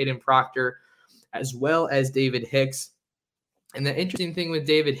flip Caden Proctor as well as David Hicks. And the interesting thing with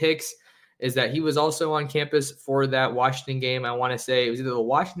David Hicks is that he was also on campus for that Washington game. I want to say it was either the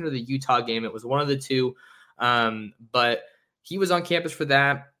Washington or the Utah game. It was one of the two. But he was on campus for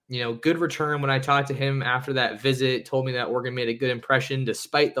that. Good return. When I talked to him after that visit, told me that Oregon made a good impression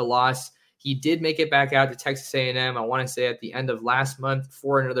despite the loss. He did make it back out to Texas A&M, I want to say at the end of last month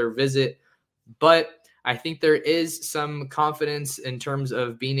for another visit. But I think there is some confidence in terms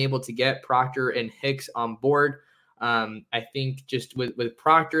of being able to get Proctor and Hicks on board. I think just with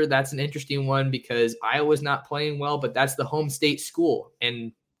Proctor, that's an interesting one because Iowa's not playing well, but that's the home state school.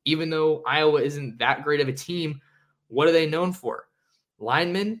 And even though Iowa isn't that great of a team, what are they known for?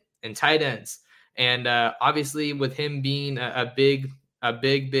 Linemen and tight ends. And obviously with him being a big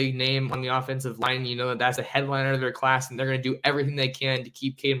name on the offensive line, that's a headliner of their class, and they're going to do everything they can to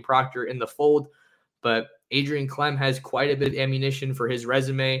keep Caden Proctor in the fold. But Adrian Klemm has quite a bit of ammunition for his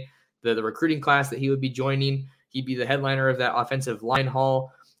resume. The recruiting class that he would be joining, he'd be the headliner of that offensive line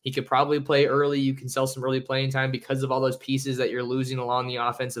haul. He could probably play early. You can sell some early playing time because of all those pieces that you're losing along the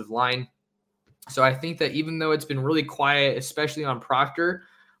offensive line. So I think that even though it's been really quiet, especially on Proctor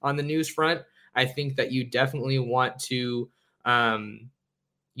on the news front, I think that you definitely want to try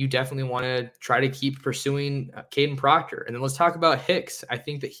to keep pursuing Caden Proctor. And then let's talk about Hicks. I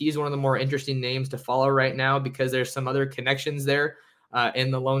think that he's one of the more interesting names to follow right now because there's some other connections there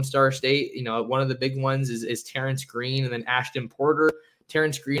in the Lone Star State. One of the big ones is Terrence Green and then Ashton Porter.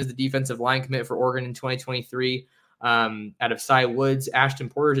 Terrence Green is the defensive line commit for Oregon in 2023 out of Cy Woods. Ashton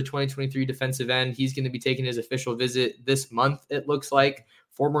Porter is a 2023 defensive end. He's going to be taking his official visit this month, it looks like.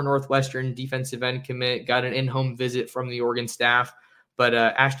 Former Northwestern defensive end commit, got an in-home visit from the Oregon staff. But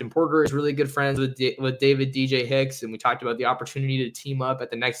Ashton Porter is really good friends with David DJ Hicks, and we talked about the opportunity to team up at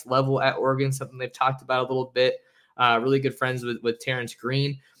the next level at Oregon, something they've talked about a little bit. Really good friends with Terrence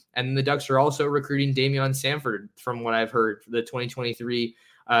Green. And the Ducks are also recruiting Damian Sanford, from what I've heard, for the 2023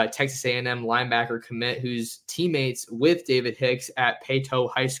 Texas A&M linebacker commit, who's teammates with David Hicks at Peyto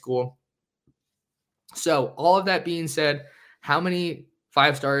High School. So all of that being said, how many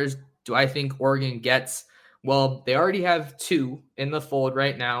 5 stars do I think Oregon gets? Well, they already have 2 in the fold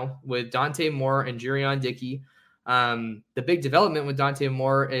right now with Dante Moore and Jurion Dickey. The big development with Dante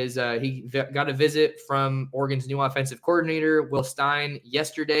Moore is he got a visit from Oregon's new offensive coordinator, Will Stein,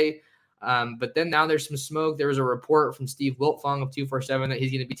 yesterday. But then now there's some smoke. There was a report from Steve Wiltfong of 247 that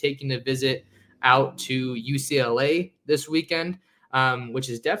he's going to be taking a visit out to UCLA this weekend, which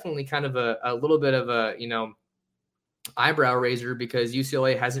is definitely kind of a little bit of a, eyebrow raiser because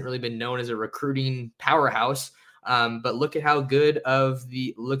UCLA hasn't really been known as a recruiting powerhouse. But look at how good of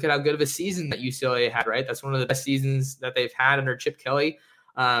a season that UCLA had, right? That's one of the best seasons that they've had under Chip Kelly.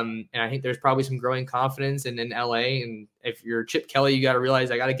 And I think there's probably some growing confidence in LA. And if you're Chip Kelly, you got to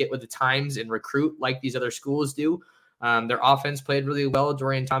realize I got to get with the times and recruit like these other schools do. Their offense played really well.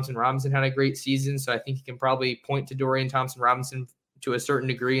 Dorian Thompson-Robinson had a great season. So I think you can probably point to Dorian Thompson-Robinson to a certain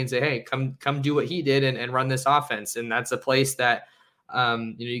degree and say, hey, come do what he did and run this offense. And that's a place that,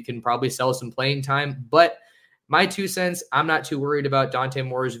 you can probably sell some playing time. But my 2 cents, I'm not too worried about Dante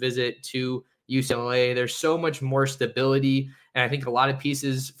Moore's visit to UCLA. There's so much more stability, and I think a lot of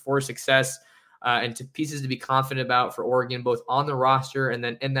pieces for success and pieces to be confident about for Oregon, both on the roster and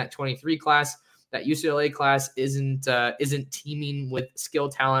then in that 23 class. That UCLA class isn't teaming with skill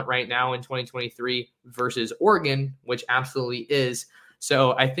talent right now in 2023 versus Oregon, which absolutely is.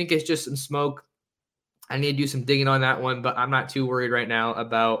 So I think it's just some smoke. I need to do some digging on that one, but I'm not too worried right now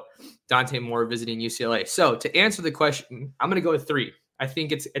about Dante Moore visiting UCLA. So to answer the question, I'm going to go with 3. I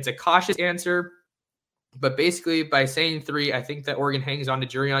think it's a cautious answer, but basically by saying 3, I think that Oregon hangs on to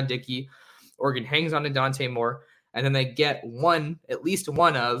Jurion Dickey, Oregon hangs on to Dante Moore, and then they get at least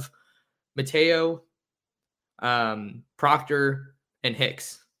one of Mateo, Proctor, and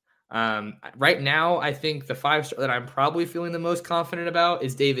Hicks. Right now, I think the 5-star that I'm probably feeling the most confident about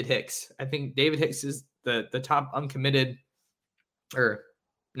is David Hicks. I think David Hicks is the top uncommitted, or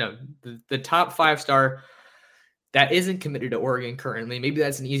no, the top 5-star that isn't committed to Oregon currently. Maybe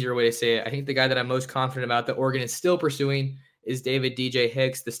that's an easier way to say it. I think the guy that I'm most confident about that Oregon is still pursuing is David DJ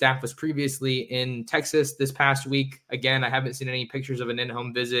Hicks. The staff was previously in Texas this past week. Again, I haven't seen any pictures of an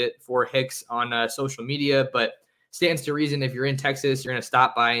in-home visit for Hicks on social media, but stands to reason if you're in Texas, you're going to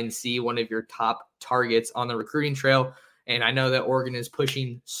stop by and see one of your top targets on the recruiting trail. And I know that Oregon is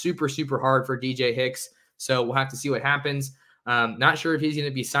pushing super, super hard for DJ Hicks. So we'll have to see what happens. Not sure if he's going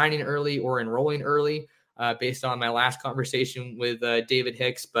to be signing early or enrolling early based on my last conversation with David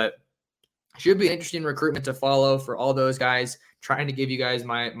Hicks, but should be an interesting recruitment to follow for all those guys. Trying to give you guys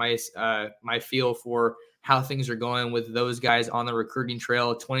my feel for how things are going with those guys on the recruiting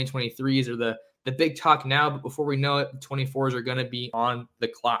trail. 2023s are the big talk now, but before we know it, the 24s are going to be on the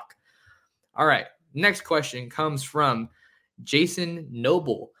clock. All right, next question comes from Jason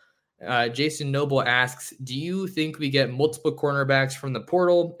Noble. Jason Noble asks, do you think we get multiple cornerbacks from the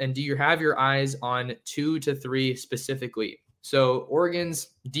portal, and do you have your eyes on 2 to 3 specifically? So Oregon's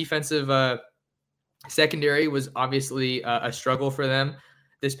defensive secondary was obviously a struggle for them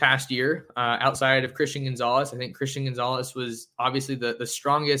this past year. Outside of Christian Gonzalez, I think Christian Gonzalez was obviously the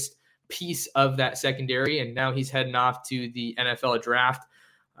strongest piece of that secondary, and now he's heading off to the NFL draft.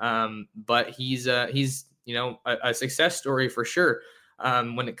 But he's a success story for sure.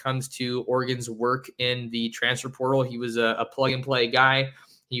 When it comes to Oregon's work in the transfer portal, he was a plug and play guy.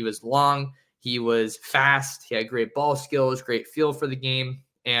 He was long. He was fast. He had great ball skills, great feel for the game.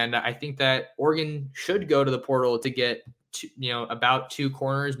 And I think that Oregon should go to the portal to get about 2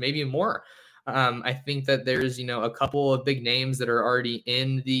 corners, maybe more. I think that there's, a couple of big names that are already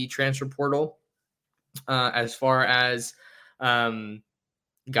in the transfer portal as far as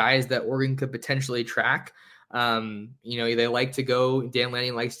guys that Oregon could potentially track. They like to go, Dan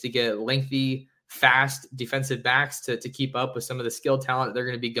Lanning likes to get lengthy, fast defensive backs to keep up with some of the skill talent that they're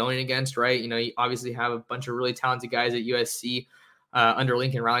going to be going against, right? You obviously have a bunch of really talented guys at USC under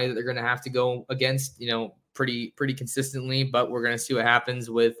Lincoln Riley that they're going to have to go against, pretty consistently, but we're going to see what happens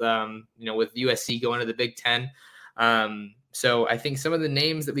with USC going to the Big Ten. So I think some of the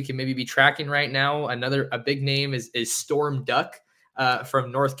names that we can maybe be tracking right now, a big name is Storm Duck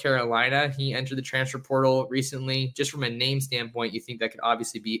from North Carolina. He entered the transfer portal recently. Just from a name standpoint, you think that could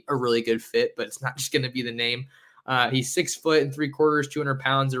obviously be a really good fit, but it's not just going to be the name. He's 6 foot and 3/4, 200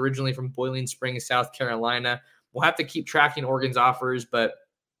 pounds, originally from Boiling Springs, South Carolina. We'll have to keep tracking Oregon's offers, but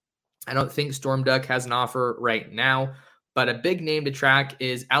I don't think Storm Duck has an offer right now. But a big name to track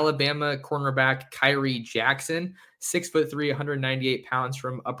is Alabama cornerback Kyrie Jackson, 6'3", 198 pounds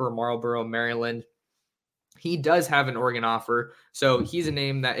from Upper Marlboro, Maryland. He does have an Oregon offer, so he's a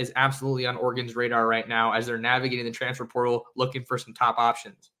name that is absolutely on Oregon's radar right now as they're navigating the transfer portal, looking for some top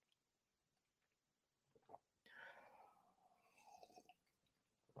options.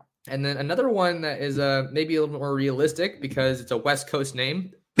 And then another one that is maybe a little bit more realistic because it's a West Coast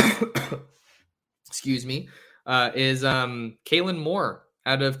name, excuse me, is Kalen Moore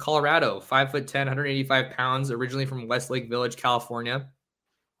out of Colorado, 5'10", 185 pounds, originally from Westlake Village, California.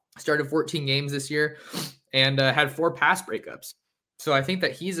 Started 14 games this year and had 4 pass breakups. So I think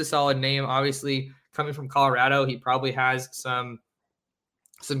that he's a solid name. Obviously, coming from Colorado, he probably has some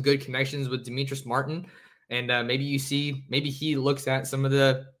good connections with Demetrius Martin. And maybe he looks at some of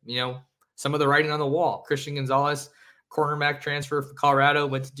the writing on the wall. Christian Gonzalez, cornerback transfer from Colorado,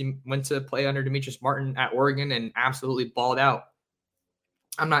 went to play under Demetrius Martin at Oregon and absolutely balled out.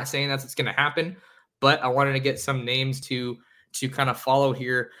 I'm not saying that's what's going to happen, but I wanted to get some names to kind of follow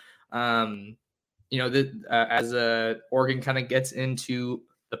here. As Oregon kind of gets into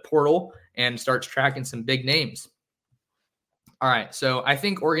the portal and starts tracking some big names. All right, so I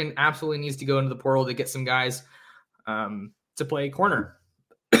think Oregon absolutely needs to go into the portal to get some guys to play corner.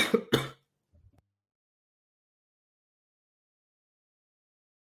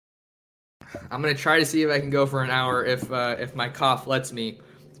 I'm going to try to see if I can go for an hour if my cough lets me.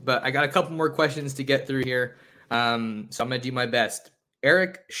 But I got a couple more questions to get through here, so I'm going to do my best.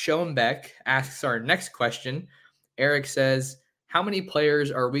 Eric Schoenbeck asks our next question. Eric says, how many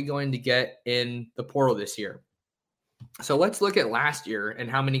players are we going to get in the portal this year? So let's look at last year and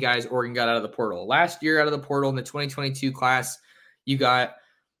how many guys Oregon got out of the portal. Last year out of the portal in the 2022 class, you got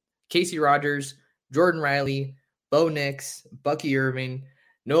Casey Rogers, Jordan Riley, Bo Nix, Bucky Irving,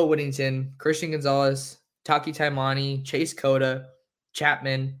 Noah Whittington, Christian Gonzalez, Taki Taimani, Chase Cota,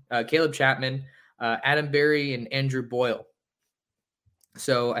 Caleb Chapman, Adam Berry, and Andrew Boyle.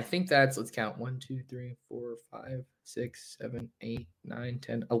 So I think that's, let's count, 1, 2, 3, 4, 5, 6, 7, 8, 9,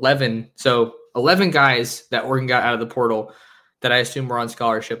 10, 11. So 11 guys that Oregon got out of the portal that I assume were on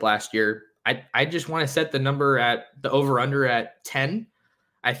scholarship last year. I just want to set the number at the over-under at 10.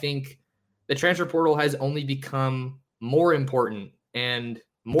 I think the transfer portal has only become more important and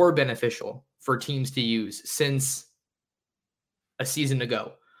more beneficial for teams to use since a season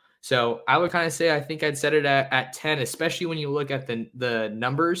ago. So I would kind of say I think I'd set it at 10, especially when you look at the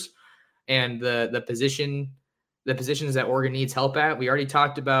numbers and the positions that Oregon needs help at. We already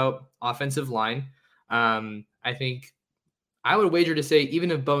talked about offensive line. I think I would wager to say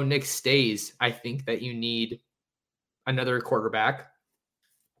even if Bo Nix stays, I think that you need another quarterback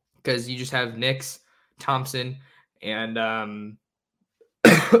because you just have Nix, Thompson, and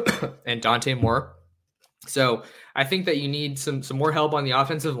and Dante Moore. So I think that you need some more help on the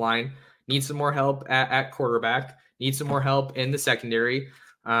offensive line, need some more help at quarterback, need some more help in the secondary,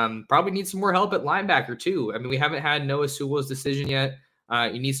 probably need some more help at linebacker too. I mean, we haven't had Noah Sewell's decision yet.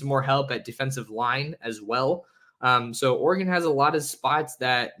 You need some more help at defensive line as well. So Oregon has a lot of spots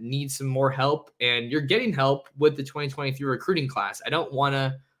that need some more help, and you're getting help with the 2023 recruiting class. I don't want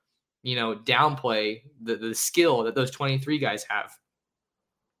to, downplay the skill that those 23 guys have.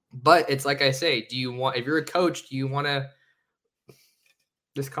 But it's like I say, if you're a coach, do you want to,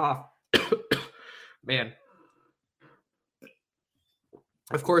 this cough, man.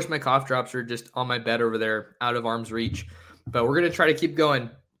 Of course, my cough drops are just on my bed over there, out of arm's reach, but we're going to try to keep going.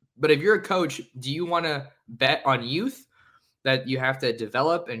 But if you're a coach, do you want to bet on youth that you have to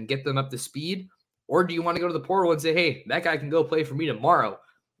develop and get them up to speed? Or do you want to go to the portal and say, hey, that guy can go play for me tomorrow?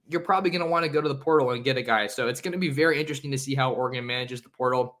 You're probably going to want to go to the portal and get a guy. So it's going to be very interesting to see how Oregon manages the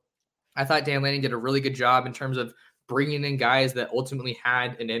portal. I thought Dan Lanning did a really good job in terms of bringing in guys that ultimately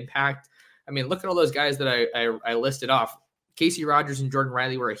had an impact. I mean, look at all those guys that I listed off. Casey Rogers and Jordan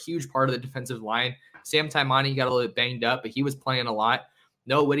Riley were a huge part of the defensive line. Sam Taimani got a little bit banged up, but he was playing a lot.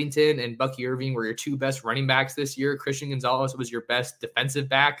 Noah Whittington and Bucky Irving were your two best running backs this year. Christian Gonzalez was your best defensive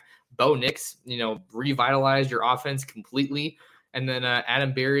back. Bo Nix, revitalized your offense completely. And then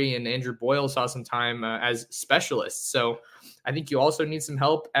Adam Berry and Andrew Boyle saw some time as specialists. So I think you also need some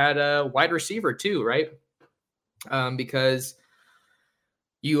help at wide receiver too, right? Because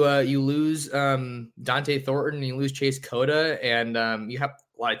you lose Dante Thornton, you lose Chase Cota, and you have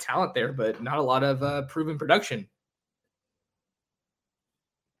a lot of talent there, but not a lot of proven production.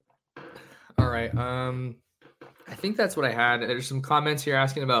 All right. I think that's what I had. There's some comments here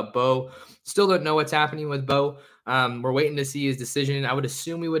asking about Bo. Still don't know what's happening with Bo. We're waiting to see his decision. I would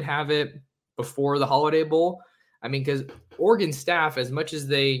assume we would have it before the Holiday Bowl. I mean, because Oregon staff, as much as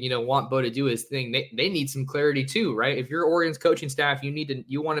they, want Bo to do his thing, they need some clarity too, right? If you're Oregon's coaching staff,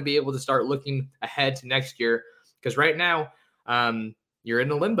 you want to be able to start looking ahead to next year, because right now you're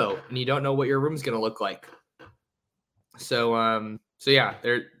in a limbo and you don't know what your room's going to look like. So yeah,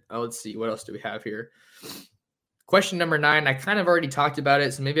 let's see, what else do we have here? Question number 9, I kind of already talked about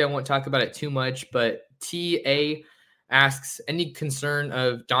it, so maybe I won't talk about it too much, but TA asks, any concern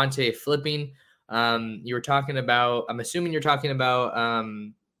of Dante flipping? You were talking about, I'm assuming you're talking about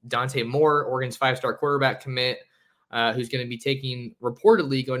Dante Moore, Oregon's 5-star quarterback commit, who's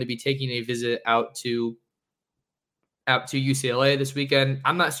reportedly going to be taking a visit out to UCLA this weekend.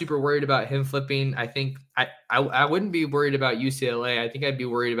 I'm not super worried about him flipping. I think I wouldn't be worried about UCLA. I think I'd be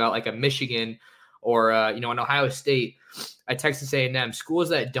worried about like a Michigan or an Ohio State, a Texas A&M, schools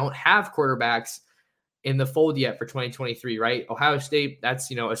that don't have quarterbacks in the fold yet for 2023, right? Ohio State,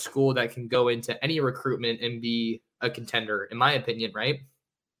 that's, a school that can go into any recruitment and be a contender, in my opinion, right?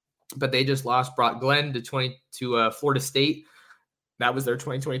 But they just lost Brock Glenn to Florida State. That was their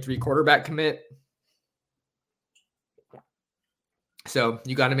 2023 quarterback commit. So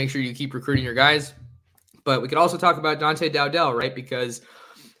you got to make sure you keep recruiting your guys. But we could also talk about Dante Dowdell, right? Because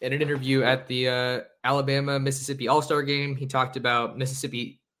in an interview at the Alabama-Mississippi All-Star game, he talked about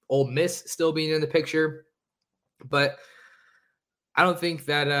Mississippi Ole Miss still being in the picture. But I don't think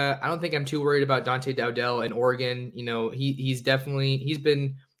I'm too worried about Dante Dowdell in Oregon. He's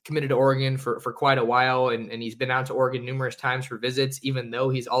been committed to Oregon for quite a while, and he's been out to Oregon numerous times for visits, even though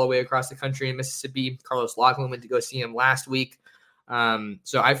he's all the way across the country in Mississippi. Carlos Loughlin went to go see him last week.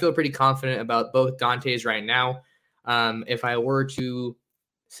 So I feel pretty confident about both Dantes right now. If I were to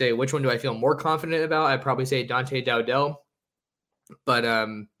say which one do I feel more confident about, I'd probably say Dante Dowdell. But,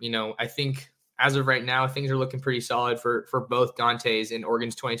 I think as of right now, things are looking pretty solid for both Dantes in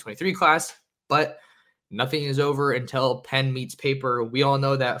Oregon's 2023 class. But nothing is over until pen meets paper. We all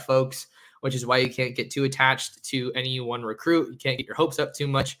know that, folks, which is why you can't get too attached to any one recruit. You can't get your hopes up too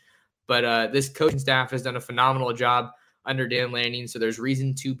much. But this coaching staff has done a phenomenal job under Dan Lanning, so there's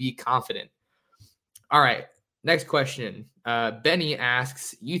reason to be confident. All right, next question. Benny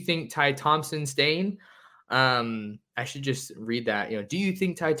asks, you think Ty Thompson staying? I should just read that. Do you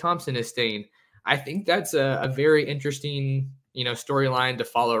think Ty Thompson is staying? I think that's a very interesting, storyline to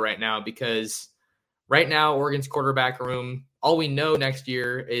follow right now, because right now Oregon's quarterback room, all we know next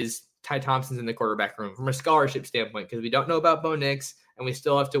year is Ty Thompson's in the quarterback room from a scholarship standpoint, because we don't know about Bo Nix, and we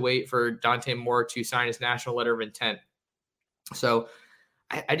still have to wait for Dante Moore to sign his national letter of intent. So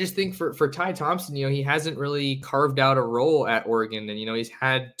I just think for Ty Thompson, he hasn't really carved out a role at Oregon. And, he's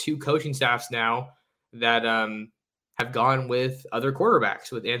had 2 coaching staffs now that have gone with other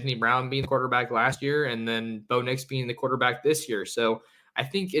quarterbacks, with Anthony Brown being the quarterback last year and then Bo Nix being the quarterback this year. So I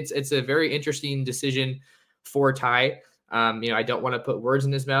think it's a very interesting decision for Ty. I don't want to put words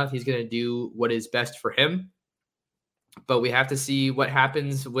in his mouth. He's going to do what is best for him. But we have to see what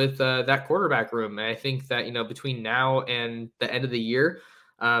happens with that quarterback room. And I think that, between now and the end of the year,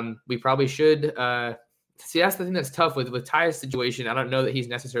 we probably should see. That's the thing that's tough with Ty's situation. I don't know that he's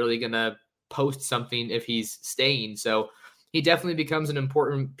necessarily going to post something if he's staying. So he definitely becomes an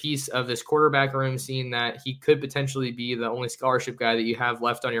important piece of this quarterback room, seeing that he could potentially be the only scholarship guy that you have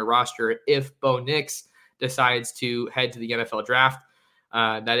left on your roster if Bo Nix decides to head to the NFL draft.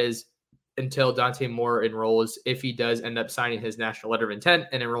 That is until Dante Moore enrolls, if he does end up signing his national letter of intent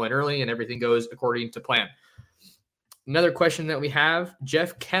and enrolling early and everything goes according to plan. Another question that we have,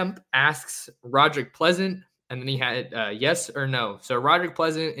 Jeff Kemp asks Roderick Pleasant, and then he had yes or no. So Roderick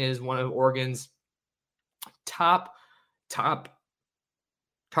Pleasant is one of Oregon's top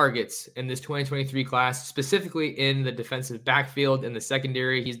targets in this 2023 class, specifically in the defensive backfield in the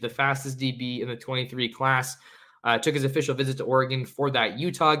secondary. He's the fastest DB in the 23 class. Took his official visit to Oregon for that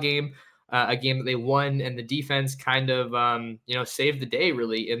Utah game, a game that they won, and the defense kind of, saved the day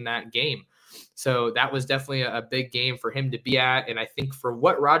really in that game. So that was definitely a big game for him to be at. And I think for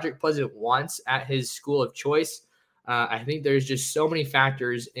what Roderick Pleasant wants at his school of choice, I think there's just so many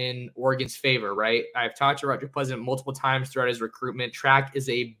factors in Oregon's favor, right? I've talked to Roderick Pleasant multiple times throughout his recruitment. Track is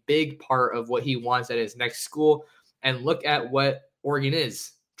a big part of what he wants at his next school. And look at what Oregon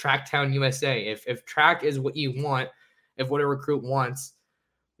is, Tracktown USA. If track is what you want, if what a recruit wants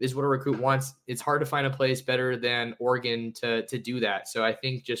is what a recruit wants, it's hard to find a place better than Oregon to do that. So I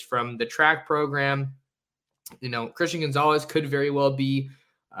think just from the track program, Christian Gonzalez could very well be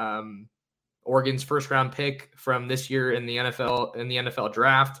Oregon's first round pick from this year in the NFL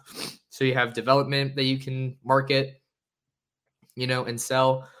draft. So you have development that you can market, and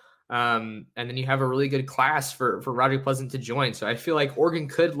sell. And then you have a really good class for Roderick Pleasant to join. So I feel like Oregon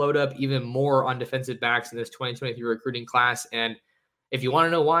could load up even more on defensive backs in this 2023 recruiting class. And if you want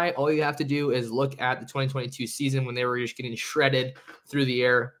to know why, all you have to do is look at the 2022 season when they were just getting shredded through the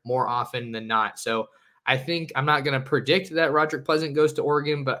air more often than not. So I think I'm not going to predict that Roderick Pleasant goes to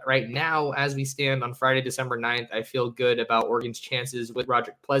Oregon, but right now, as we stand on Friday, December 9th, I feel good about Oregon's chances with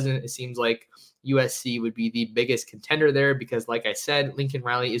Roderick Pleasant. It seems like USC would be the biggest contender there because, like I said, Lincoln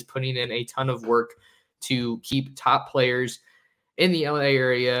Riley is putting in a ton of work to keep top players in the LA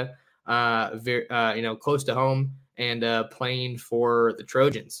area, close to home and playing for the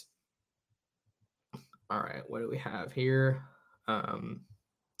Trojans. All right, what do we have here?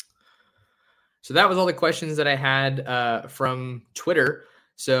 So that was all the questions that I had from Twitter.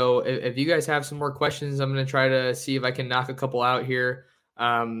 So if you guys have some more questions, I'm going to try to see if I can knock a couple out here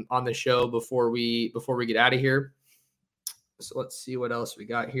on the show before we get out of here. So let's see what else we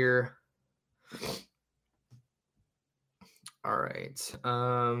got here. All right.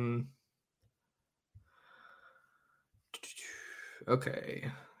 Okay,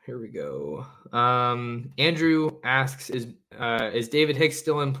 here we go. Andrew asks, is David Hicks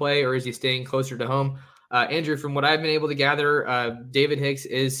still in play or is he staying closer to home? Andrew, from what I've been able to gather, David Hicks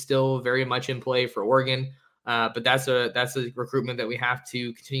is still very much in play for Oregon. But that's a recruitment that we have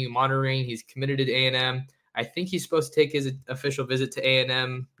to continue monitoring. He's committed to A&M. I think he's supposed to take his official visit to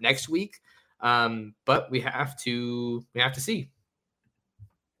A&M next week. But we have to see.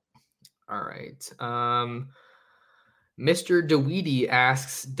 All right. Mr. DeWeedy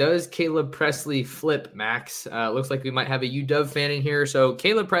asks, does Caleb Presley flip, Max? Looks like we might have a UW fan in here. So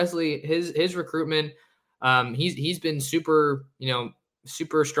Caleb Presley, his recruitment, he's been super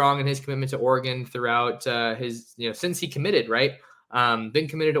strong in his commitment to Oregon throughout his, since he committed, right? been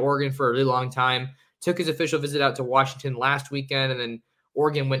committed to Oregon for a really long time. Took his official visit out to Washington last weekend, and then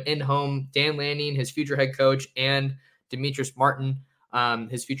Oregon went in home. Dan Lanning, his future head coach, and Demetrius Martin,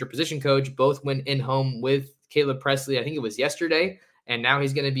 his future position coach, both went in home with Caleb Presley. I think it was yesterday, and now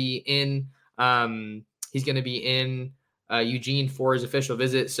he's going to be in Eugene for his official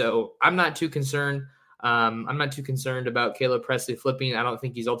visit. So I'm not too concerned. I'm not too concerned about Caleb Presley flipping. I don't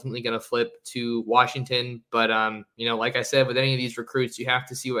think he's ultimately going to flip to Washington. But, like I said, with any of these recruits, you have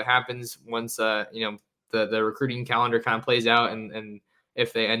to see what happens once, the recruiting calendar kind of plays out and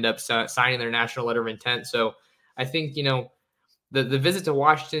if they end up signing their national letter of intent. So I think, the visit to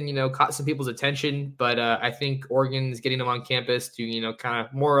Washington, caught some people's attention. But I think Oregon's getting them on campus to, kind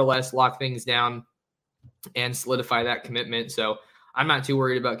of more or less lock things down and solidify that commitment. So I'm not too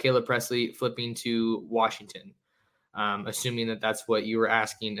worried about Caleb Presley flipping to Washington, assuming that that's what you were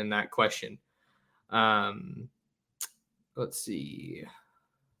asking in that question. Let's see.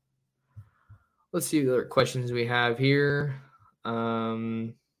 Let's see what other questions we have here.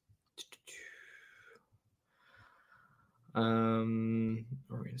 Oregon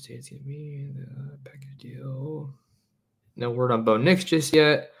State's going to be the package deal. No word on Bo Nix just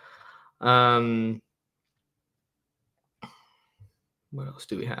yet. What else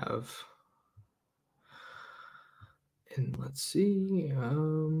do we have? And let's see.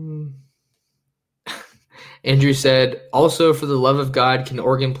 Andrew said, also, for the love of God, can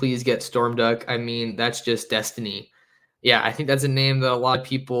Oregon please get Storm Duck? I mean, that's just destiny. Yeah, I think that's a name that a lot of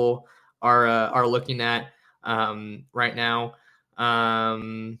people are looking at right now.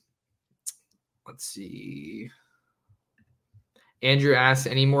 Let's see. Andrew asks,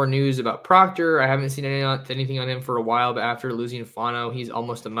 any more news about Proctor? I haven't seen anything on him for a while, but after losing Fano, he's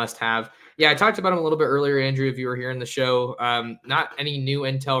almost a must-have. Yeah, I talked about him a little bit earlier, Andrew, if you were here in the show. Not any new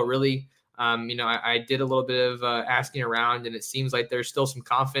intel, really. I did a little bit of asking around, and it seems like there's still some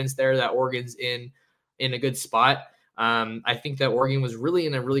confidence there that Oregon's in a good spot. I think that Oregon was really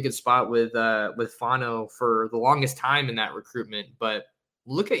in a really good spot with Fano for the longest time in that recruitment. But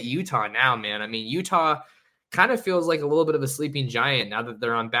look at Utah now, man. I mean, Utah kind of feels like a little bit of a sleeping giant now that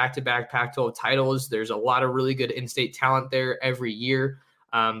they're on back-to-back Pac-12 titles. There's a lot of really good in-state talent there every year,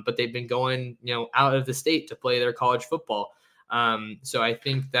 but they've been going, out of the state to play their college football. So I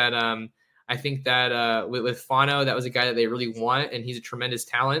think that with Fano, that was a guy that they really want, and he's a tremendous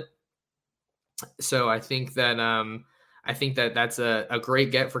talent. So I think that that's a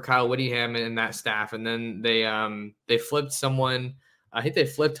great get for Kyle Whittingham and that staff. And then they flipped someone. I think they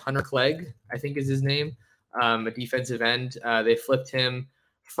flipped Hunter Clegg, I think is his name. A defensive end. They flipped him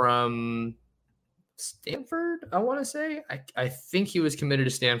from Stanford, I want to say. I think he was committed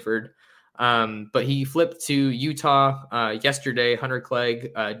to Stanford, but he flipped to Utah yesterday. Hunter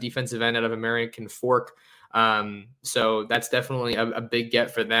Clegg, defensive end out of American Fork. So that's definitely a big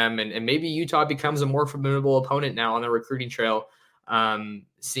get for them. And maybe Utah becomes a more formidable opponent now on the recruiting trail,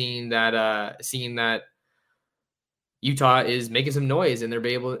 seeing that Utah is making some noise and they're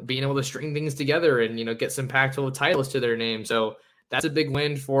being able to string things together and, get some Pac-12 titles to their name. So that's a big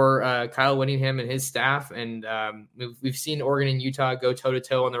win for Kyle Whittingham and his staff. And we've seen Oregon and Utah go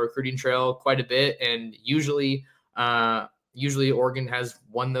toe-to-toe on the recruiting trail quite a bit. And usually Oregon has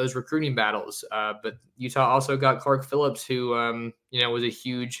won those recruiting battles. But Utah also got Clark Phillips, who, was a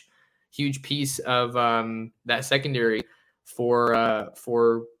huge piece of that secondary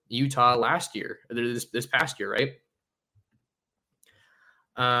for Utah last year, this past year, right?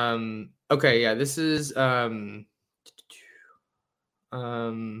 Okay. Yeah, this is, okay.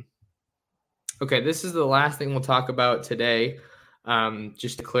 This is the last thing we'll talk about today.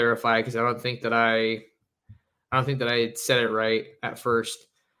 Just to clarify, cause I don't think that I said it right at first.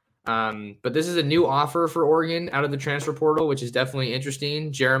 But this is a new offer for Oregon out of the transfer portal, which is definitely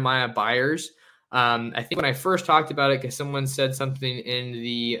interesting. Jeremiah Byers. I think when I first talked about it, cause someone said something in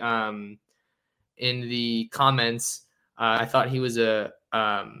the comments, I thought he was a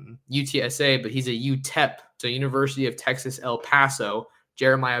UTSA, but he's a UTEP, so University of Texas, El Paso.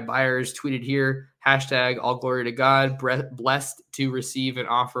 Jeremiah Byers tweeted here, hashtag all glory to God, blessed to receive an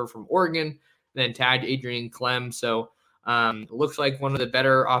offer from Oregon, then tagged Adrian Clem. So looks like one of the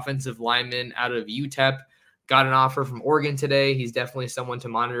better offensive linemen out of UTEP got an offer from Oregon today. He's definitely someone to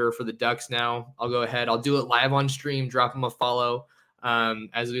monitor for the Ducks now. I'll go ahead. I'll do it live on stream, drop him a follow.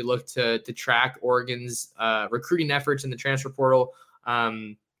 As we look to track Oregon's recruiting efforts in the transfer portal.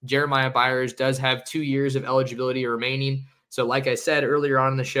 Jeremiah Byers does have 2 years of eligibility remaining. So like I said earlier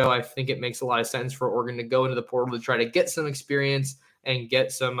on in the show, I think it makes a lot of sense for Oregon to go into the portal to try to get some experience and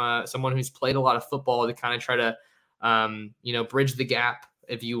get someone who's played a lot of football to kind of try to, bridge the gap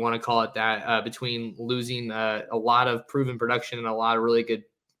if you want to call it that, between losing a lot of proven production and a lot of really good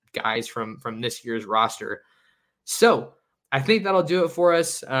guys from this year's roster. So I think that'll do it for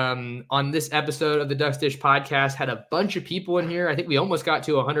us on this episode of the Ducks Dish podcast. Had a bunch of people in here. I think we almost got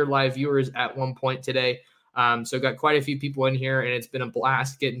to 100 live viewers at one point today. So got quite a few people in here, and it's been a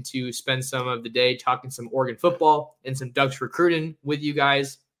blast getting to spend some of the day talking some Oregon football and some Ducks recruiting with you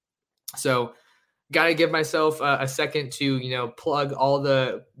guys. So got to give myself a second to, plug all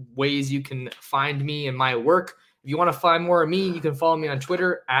the ways you can find me and my work. If you want to find more of me, you can follow me on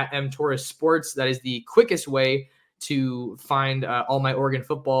Twitter at mtorresports. That is the quickest way to find all my Oregon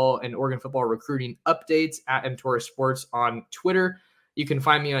football and Oregon football recruiting updates at mtorresports on Twitter. You can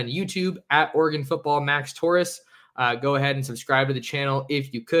find me on YouTube at Oregon Football Max Torres. Go ahead and subscribe to the channel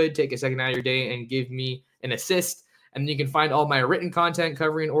if you could. Take a second out of your day and give me an assist. And then you can find all my written content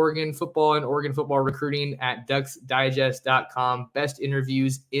covering Oregon football and Oregon football recruiting at ducksdigest.com. Best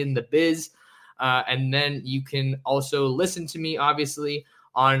interviews in the biz. And then you can also listen to me, obviously,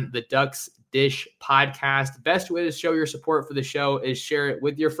 on the Ducks Dish podcast. Best way to show your support for the show is share it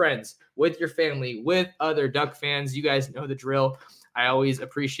with your friends, with your family, with other Duck fans. You guys know the drill. I always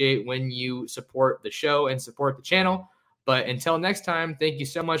appreciate when you support the show and support the channel. But until next time, thank you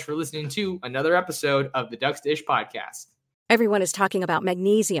so much for listening to another episode of the Ducks Dish podcast. Everyone is talking about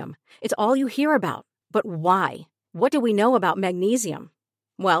magnesium. It's all you hear about. But why? What do we know about magnesium?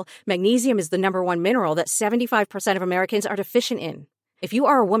 Well, magnesium is the number one mineral that 75% of Americans are deficient in. If you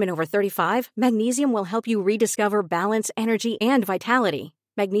are a woman over 35, magnesium will help you rediscover balance, energy, and vitality.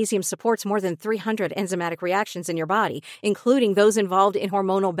 Magnesium supports more than 300 enzymatic reactions in your body, including those involved in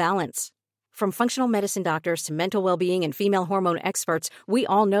hormonal balance. From functional medicine doctors to mental well-being and female hormone experts, we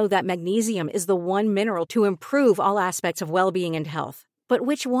all know that magnesium is the one mineral to improve all aspects of well-being and health. But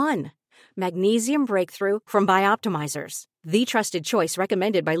which one? Magnesium Breakthrough from Bioptimizers, the trusted choice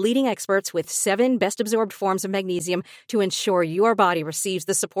recommended by leading experts with 7 best-absorbed forms of magnesium to ensure your body receives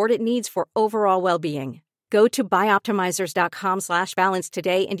the support it needs for overall well-being. Go to bioptimizers.com/balance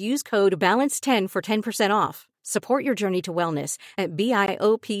today and use code BALANCE10 for 10% off. Support your journey to wellness at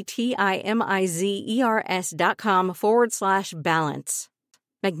bioptimizers.com/balance.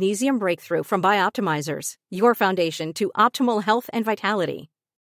 Magnesium Breakthrough from Bioptimizers, your foundation to optimal health and vitality.